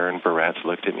her hair in barrettes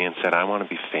looked at me and said, I want to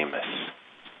be famous.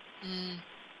 Mm.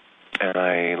 And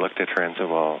I looked at her and said,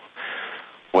 well,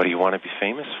 what do you want to be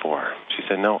famous for? She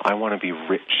said, no, I want to be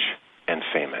rich and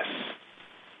famous.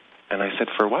 And I said,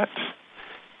 for what?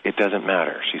 It doesn't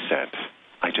matter, she said.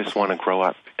 I just want to grow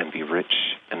up and be rich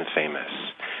and famous.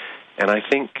 And I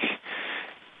think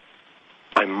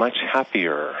I'm much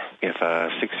happier if a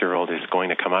 6-year-old is going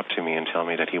to come up to me and tell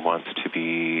me that he wants to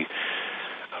be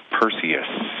Perseus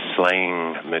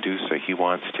slaying Medusa. He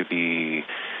wants to be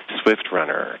Swift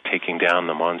Runner taking down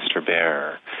the monster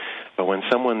bear. But when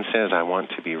someone says, I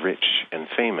want to be rich and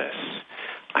famous,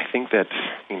 I think that,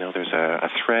 you know, there's a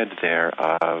thread there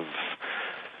of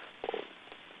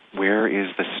where is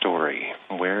the story?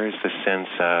 Where is the sense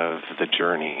of the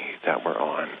journey that we're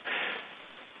on?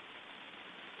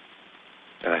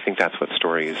 And I think that's what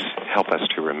stories help us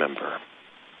to remember.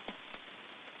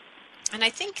 And I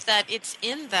think that it's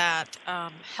in that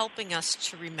helping us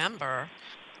to remember,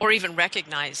 or even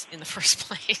recognize in the first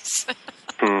place,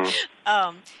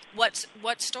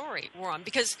 what story we're on.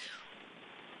 Because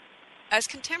as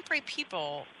contemporary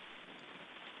people,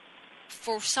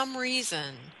 for some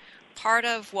reason, part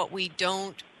of what we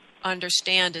don't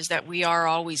understand is that we are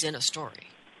always in a story.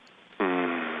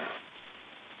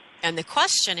 And the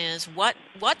question is, what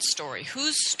story?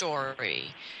 Whose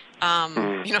story?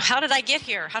 You know, how did I get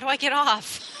here? How do I get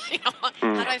off? You know,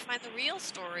 how do I find the real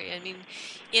story? I mean,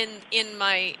 in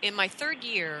my third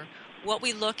year, what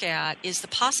we look at is the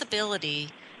possibility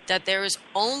that there is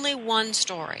only one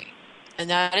story, and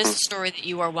that is the story that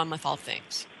you are one with all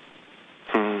things.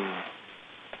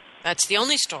 That's the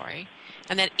only story,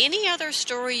 and that any other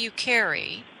story you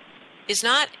carry is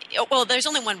not, well, there's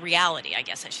only one reality, I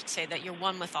guess I should say, that you're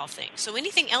one with all things. So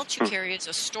anything else you carry is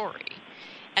a story,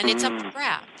 and it's up for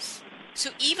grabs. So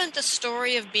even the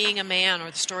story of being a man or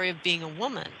the story of being a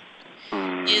woman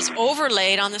is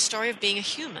overlaid on the story of being a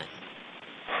human.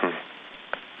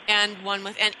 And one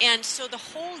with, and so the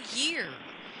whole year,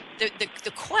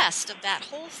 the quest of that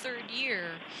whole third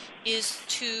year is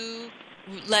to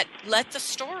let the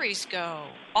stories go,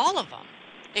 all of them,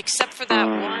 except for that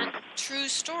one true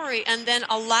story, and then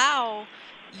allow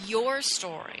your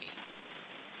story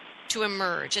to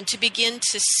emerge and to begin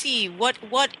to see what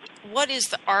is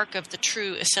the arc of the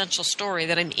true essential story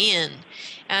that I'm in,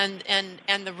 and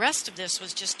the rest of this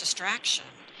was just distraction,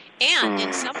 and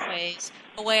in some ways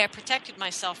a way I protected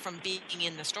myself from being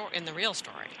in the story, in the real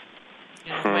story.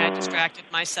 You know, the way I distracted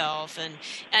myself and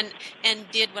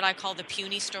did what I call the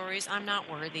puny stories. I'm not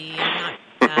worthy. I'm not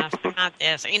enough. I'm not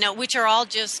this. You know, which are all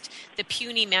just the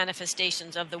puny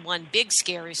manifestations of the one big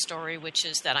scary story, which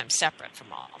is that I'm separate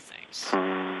from all things.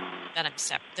 That I'm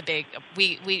separate. The big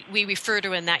we refer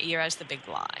to in that year as the big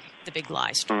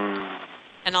lie story.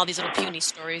 And all these little puny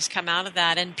stories come out of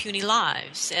that, and puny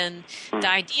lives. And the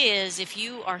idea is, if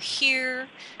you are here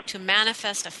to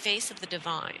manifest a face of the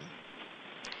divine,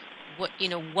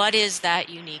 what is that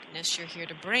uniqueness you're here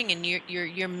to bring, and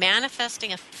you're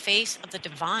manifesting a face of the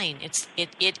divine.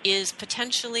 It is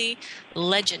potentially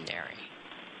legendary.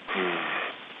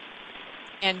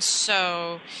 And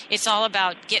so it's all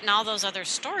about getting all those other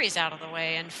stories out of the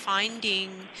way and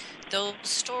finding those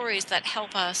stories that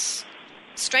help us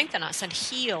strengthen us and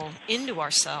heal into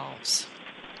ourselves.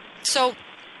 So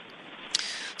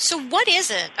what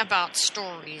is it about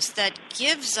stories that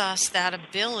gives us that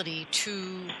ability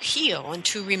to heal and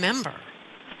to remember,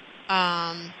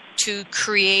 to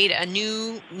create a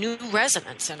new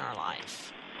resonance in our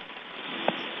life?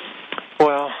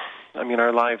 Well, I mean,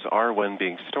 our lives are one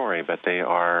big story, but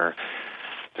there's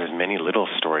many little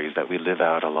stories that we live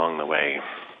out along the way.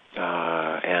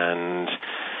 And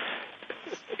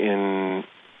in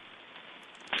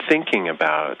thinking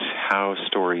about how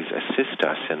stories assist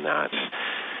us in that,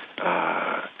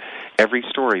 every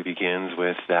story begins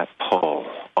with that pull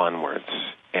onwards.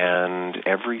 And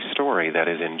every story that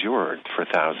has endured for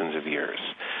thousands of years,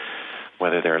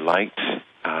 whether they're light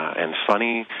and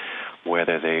funny,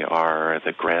 whether they are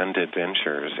the grand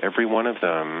adventures, every one of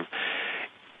them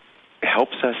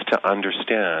helps us to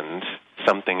understand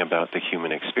something about the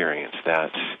human experience.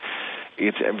 That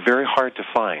it's very hard to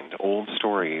find old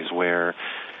stories where,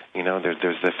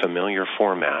 there's the familiar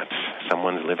format.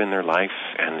 Someone's living their life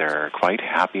and they're quite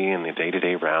happy in the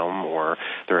day-to-day realm, or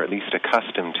they're at least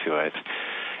accustomed to it,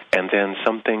 and then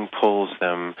something pulls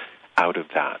them out of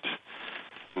that.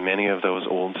 Many of those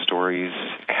old stories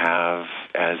have,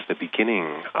 as the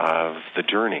beginning of the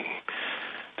journey,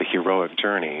 the heroic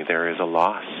journey, there is a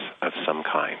loss of some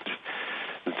kind.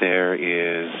 There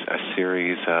is a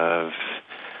series of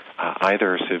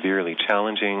either severely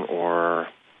challenging or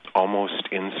almost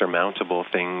insurmountable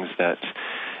things that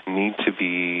need to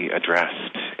be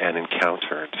addressed and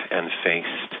encountered and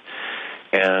faced.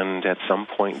 And at some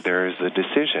point there's a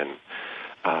decision.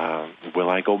 Will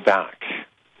I go back?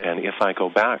 And if I go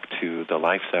back to the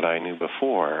life that I knew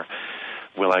before,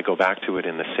 will I go back to it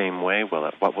in the same way?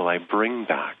 What will I bring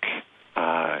back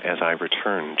as I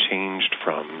return, changed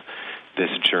from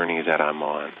this journey that I'm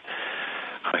on?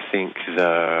 I think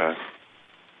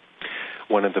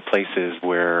one of the places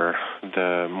where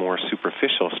the more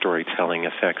superficial storytelling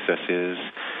affects us is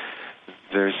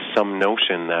there's some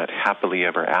notion that happily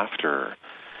ever after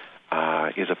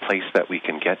is a place that we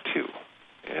can get to.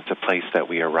 It's a place that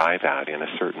we arrive at in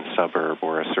a certain suburb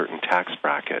or a certain tax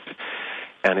bracket.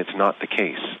 And it's not the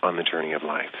case on the journey of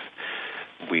life.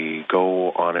 We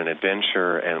go on an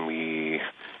adventure and we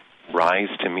rise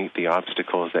to meet the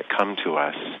obstacles that come to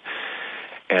us.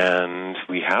 And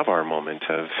we have our moment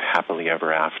of happily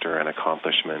ever after and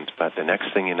accomplishment. But the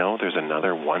next thing you know, there's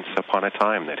another once upon a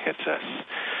time that hits us.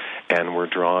 And we're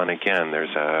drawn again. There's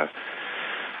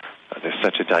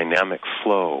such a dynamic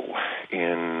flow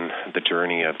in the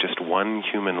journey of just one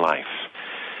human life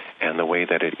and the way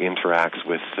that it interacts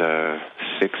with the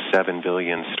 6-7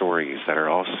 billion stories that are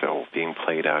also being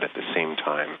played out at the same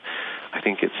time. I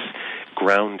think it's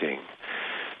grounding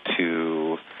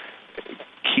to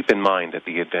keep in mind that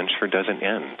the adventure doesn't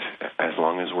end as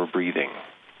long as we're breathing,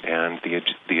 and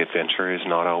the adventure is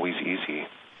not always easy.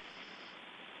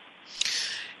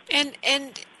 And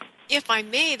if I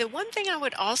may, the one thing I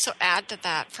would also add to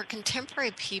that for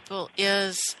contemporary people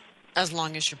is, as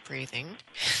long as you're breathing,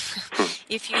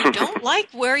 if you don't like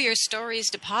where your story is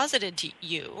deposited to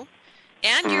you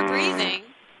and you're breathing,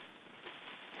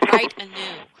 write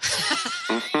anew.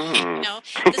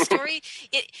 The story,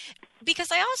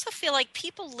 because I also feel like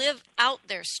people live out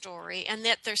their story and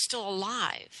that they're still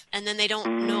alive, and then they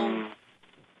don't know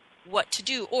what to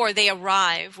do, or they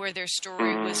arrive where their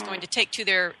story was going to take to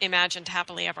their imagined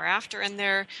happily ever after, and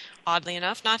they're, oddly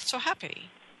enough, not so happy.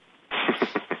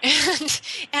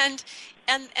 and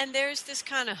there's this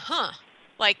kind of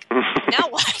like, now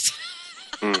what?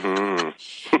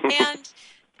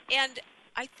 and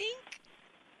I think,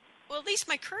 well, at least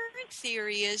my current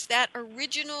theory is that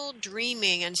original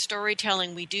dreaming and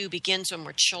storytelling we do begins when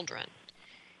we're children,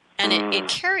 and it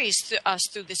carries us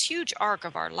through this huge arc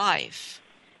of our life.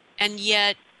 And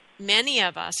yet, many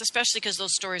of us, especially because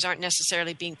those stories aren't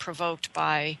necessarily being provoked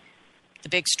by the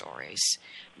big stories,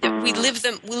 that we live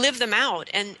them out,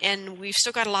 and we've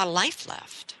still got a lot of life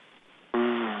left.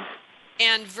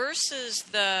 And versus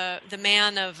the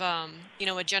man of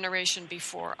a generation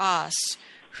before us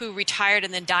who retired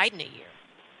and then died in a year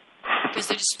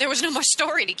because there was no more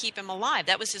story to keep him alive.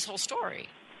 That was his whole story.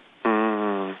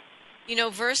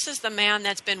 Versus the man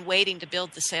that's been waiting to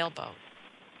build the sailboat.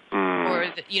 Or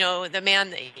the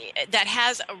man that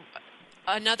has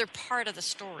another part of the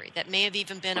story that may have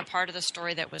even been a part of the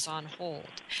story that was on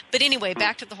hold. But anyway,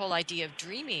 back to the whole idea of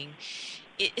dreaming.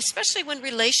 especially when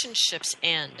relationships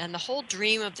end, and the whole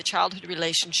dream of the childhood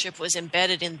relationship was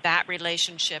embedded in that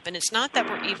relationship. And it's not that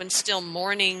we're even still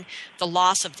mourning the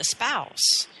loss of the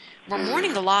spouse. We're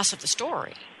mourning the loss of the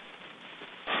story.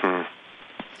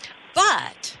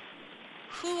 But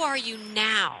who are you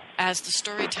now as the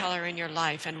storyteller in your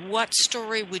life, and what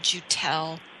story would you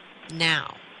tell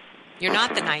now? You're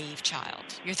not the naive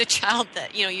child. You're the child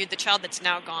that, you're the child that's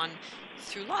now gone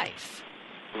through life.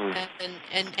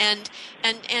 And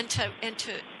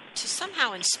to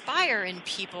somehow inspire in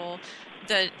people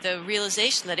the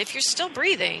realization that if you're still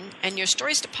breathing and your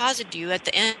story's deposited you at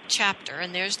the end chapter,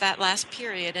 and there's that last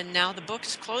period, and now the book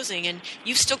is closing and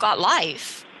you've still got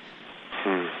life,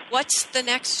 what's the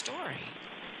next story?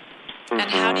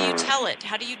 And how do you tell it?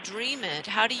 How do you dream it?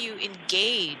 How do you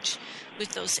engage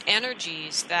with those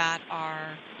energies that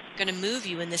are going to move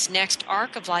you in this next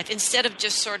arc of life, instead of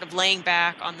just sort of laying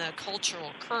back on the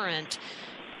cultural current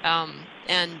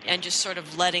and just sort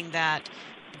of letting that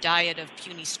diet of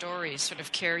puny stories sort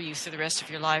of carry you through the rest of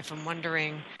your life and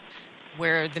wondering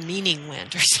where the meaning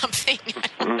went or something?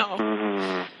 I don't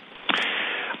know.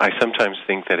 I sometimes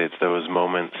think that it's those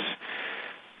moments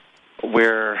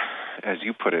where, as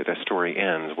you put it, a story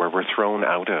ends, where we're thrown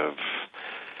out of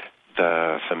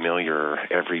the familiar,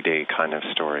 everyday kind of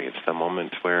story. It's the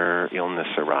moment where illness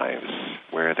arrives,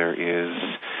 where there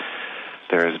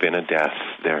has been a death,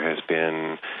 there has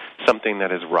been something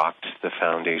that has rocked the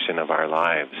foundation of our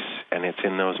lives. And it's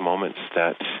in those moments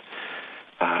that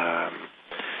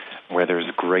where there's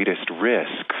greatest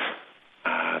risk,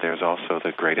 there's also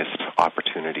the greatest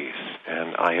opportunities.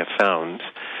 And I have found,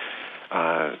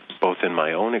 both in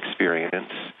my own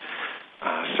experience,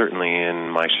 certainly in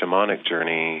my shamanic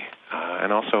journey,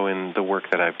 and also in the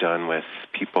work that I've done with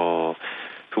people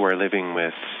who are living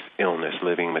with illness,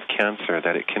 living with cancer,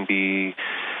 that it can be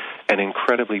an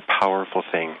incredibly powerful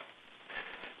thing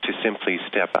to simply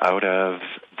step out of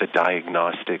the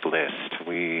diagnostic list.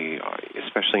 We,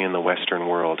 especially in the Western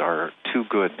world, are too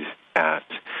good at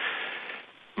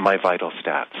my vital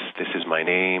stats. This is my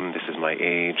name, this is my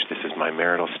age, this is my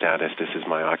marital status, this is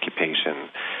my occupation.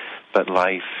 But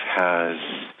life has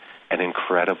an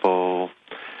incredible,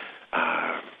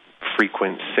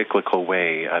 frequent, cyclical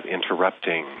way of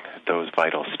interrupting those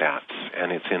vital stats.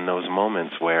 And it's in those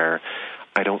moments where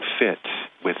I don't fit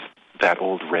with that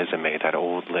old resume, that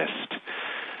old list,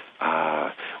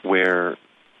 where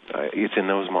it's in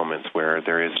those moments where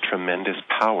there is tremendous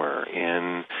power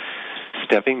in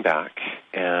stepping back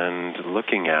and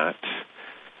looking at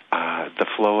the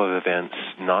flow of events,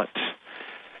 not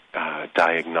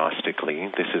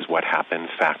diagnostically, this is what happened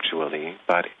factually,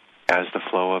 but as the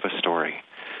flow of a story.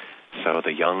 So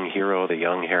the young hero, the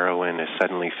young heroine has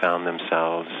suddenly found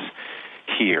themselves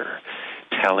here.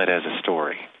 Tell it as a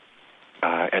story.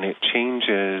 And it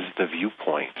changes the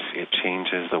viewpoint. It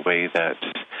changes the way that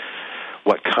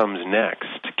what comes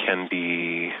next can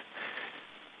be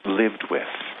lived with.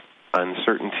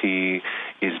 Uncertainty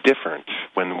is different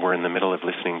when we're in the middle of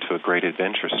listening to a great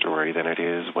adventure story than it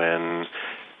is when,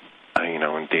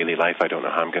 in daily life, I don't know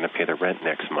how I'm going to pay the rent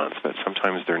next month, but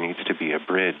sometimes there needs to be a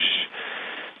bridge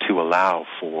to allow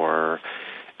for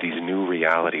these new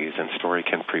realities, and story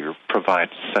can provide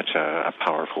such a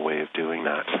powerful way of doing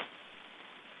that.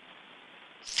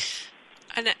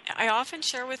 And I often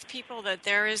share with people that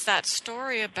there is that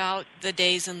story about the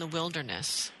days in the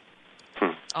wilderness,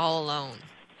 all alone,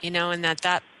 and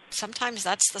that sometimes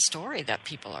that's the story that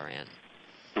people are in,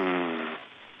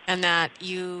 and that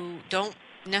you don't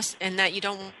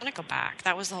want to go back.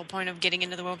 That was the whole point of getting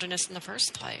into the wilderness in the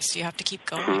first place. You have to keep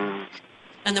going.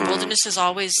 And the wilderness is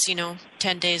always,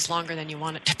 10 days longer than you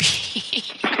want it to be.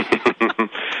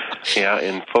 Yeah,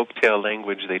 in folktale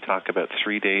language, they talk about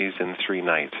 3 days and 3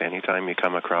 nights. Anytime you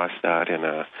come across that in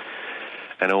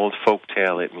an old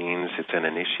folktale, it means it's an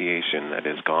initiation that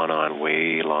has gone on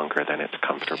way longer than it's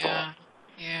comfortable.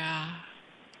 Yeah.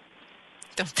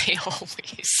 Don't they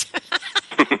always?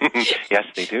 Yes,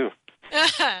 they do.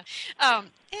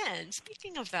 And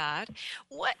speaking of that,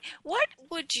 what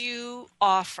would you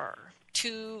offer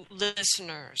to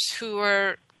listeners who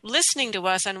are listening to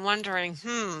us and wondering,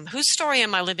 whose story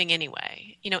am I living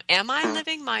anyway? Am I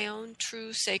living my own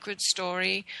true sacred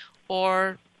story,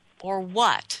 or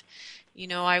what?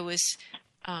 I was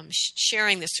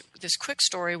sharing this quick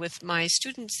story with my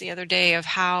students the other day of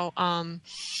how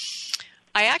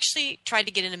I actually tried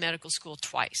to get into medical school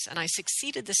twice, and I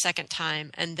succeeded the second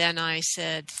time, and then I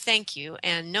said thank you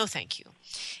and no thank you.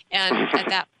 And at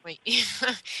that point,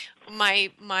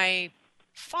 my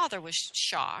father was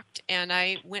shocked, and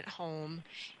I went home,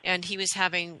 and he was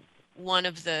having one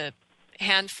of the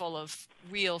handful of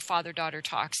real father-daughter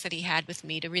talks that he had with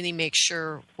me to really make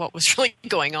sure what was really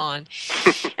going on.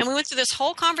 And we went through this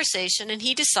whole conversation, and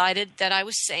he decided that I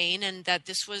was sane and that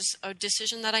this was a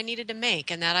decision that I needed to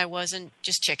make and that I wasn't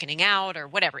just chickening out or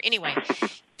whatever. Anyway,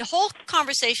 the whole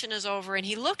conversation is over, and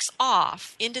he looks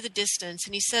off into the distance,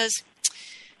 and he says,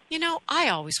 I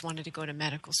always wanted to go to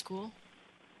medical school.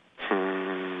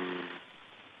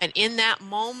 And in that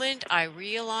moment, I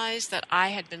realized that I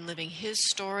had been living his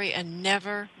story and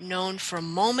never known for a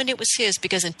moment it was his,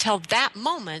 because until that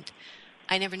moment,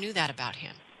 I never knew that about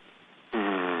him.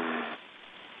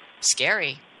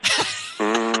 Scary.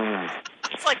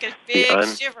 It's like a big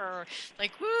shiver.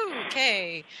 Like, whoo,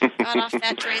 okay. Got off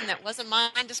that train that wasn't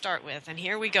mine to start with, and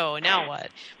here we go. Now what?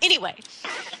 Anyway,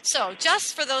 so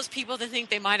just for those people that think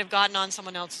they might have gotten on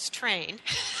someone else's train,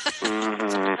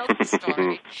 someone else's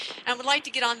story, and would like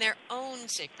to get on their own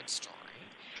sacred story,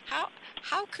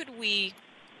 how could we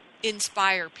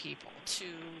inspire people to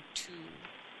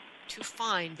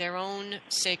find their own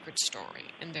sacred story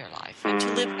in their life and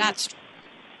to live that story?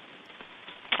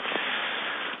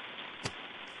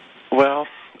 Well,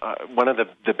 one of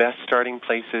the best starting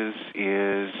places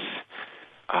is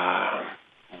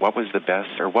what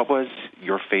was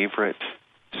your favorite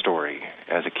story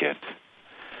as a kid?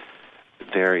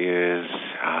 There is,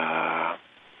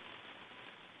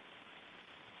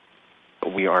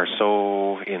 we are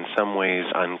so, in some ways,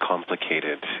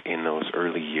 uncomplicated in those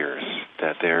early years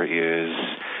that there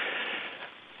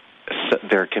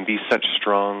can be such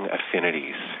strong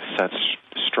affinities, such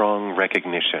strong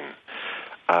recognition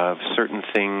of certain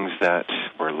things that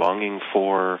we're longing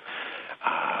for,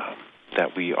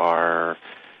 that we are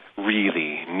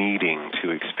really needing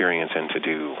to experience and to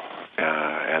do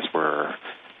as we're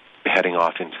heading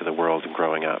off into the world and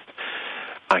growing up.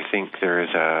 I think there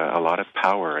is a lot of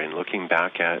power in looking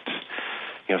back at,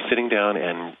 sitting down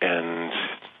and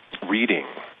reading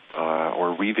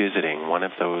or revisiting one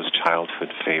of those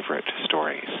childhood favorite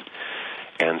stories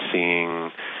and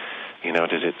seeing,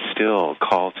 does it still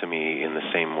call to me in the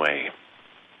same way?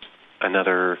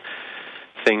 Another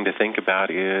thing to think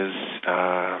about is,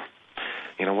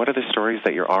 what are the stories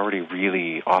that you're already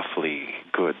really awfully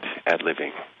good at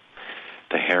living?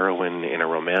 The heroine in a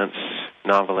romance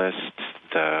novelist,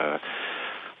 the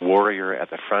warrior at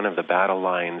the front of the battle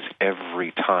lines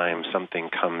every time something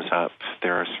comes up.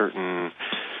 There are certain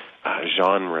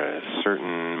genres,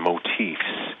 certain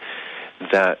motifs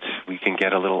that we can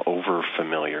get a little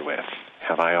over-familiar with.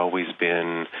 Have I always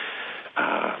been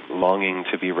longing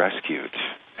to be rescued?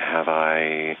 Have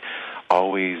I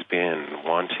always been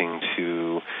wanting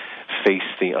to face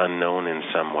the unknown in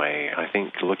some way? I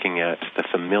think looking at the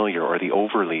familiar or the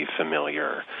overly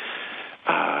familiar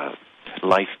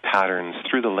life patterns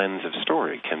through the lens of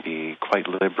story can be quite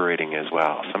liberating as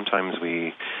well. Sometimes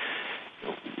we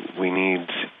need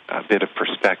a bit of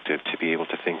perspective to be able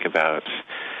to think about,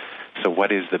 so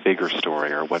what is the bigger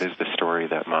story, or what is the story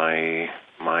that my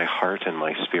heart and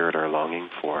my spirit are longing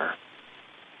for?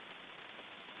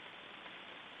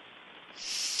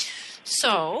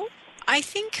 So, I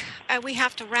think we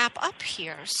have to wrap up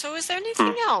here. So is there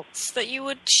anything else that you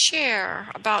would share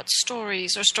about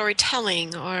stories or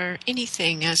storytelling or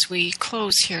anything as we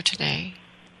close here today?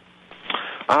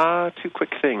 Two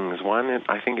quick things. One,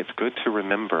 I think it's good to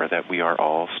remember that we are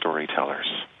all storytellers.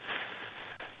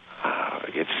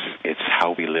 It's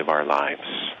how we live our lives.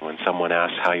 When someone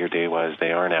asks how your day was,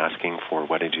 they aren't asking for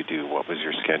what did you do, what was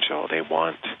your schedule. They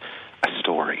want a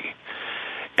story.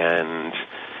 And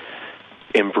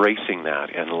embracing that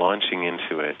and launching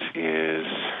into it's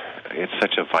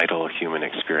such a vital human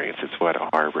experience. It's what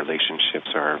our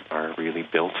relationships are really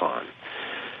built on.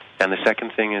 And the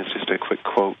second thing is just a quick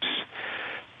quote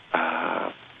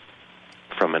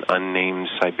from an unnamed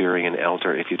Siberian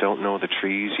elder. If you don't know the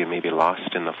trees, you may be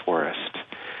lost in the forest.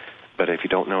 But if you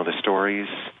don't know the stories,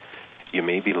 you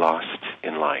may be lost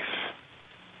in life.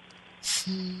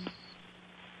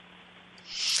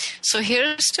 So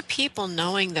here's to people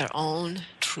knowing their own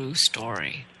true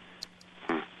story.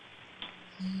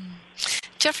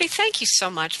 Jeffrey, thank you so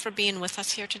much for being with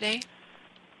us here today.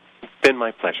 Been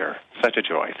my pleasure. Such a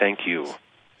joy. Thank you.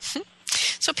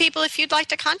 So people, if you'd like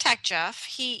to contact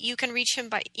Jeff, you can reach him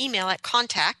by email at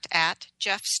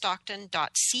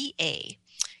contact@jeffstockton.ca,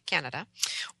 Canada,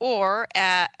 or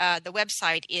the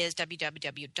website is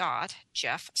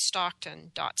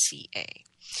www.jeffstockton.ca.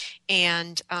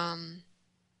 And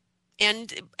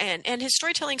his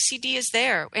storytelling CD is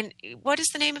there. And what is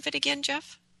the name of it again,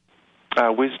 Jeff?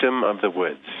 Wisdom of the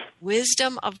Woods.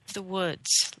 Wisdom of the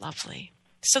Woods. Lovely.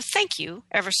 So thank you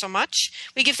ever so much.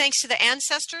 We give thanks to the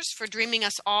ancestors for dreaming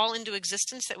us all into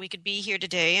existence that we could be here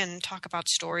today and talk about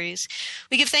stories.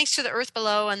 We give thanks to the earth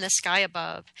below and the sky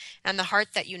above and the heart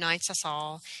that unites us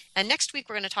all. And next week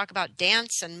we're going to talk about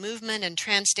dance and movement and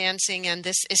trance dancing and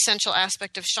this essential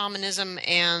aspect of shamanism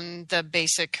and the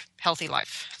basic healthy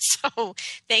life. So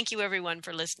thank you everyone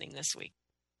for listening this week.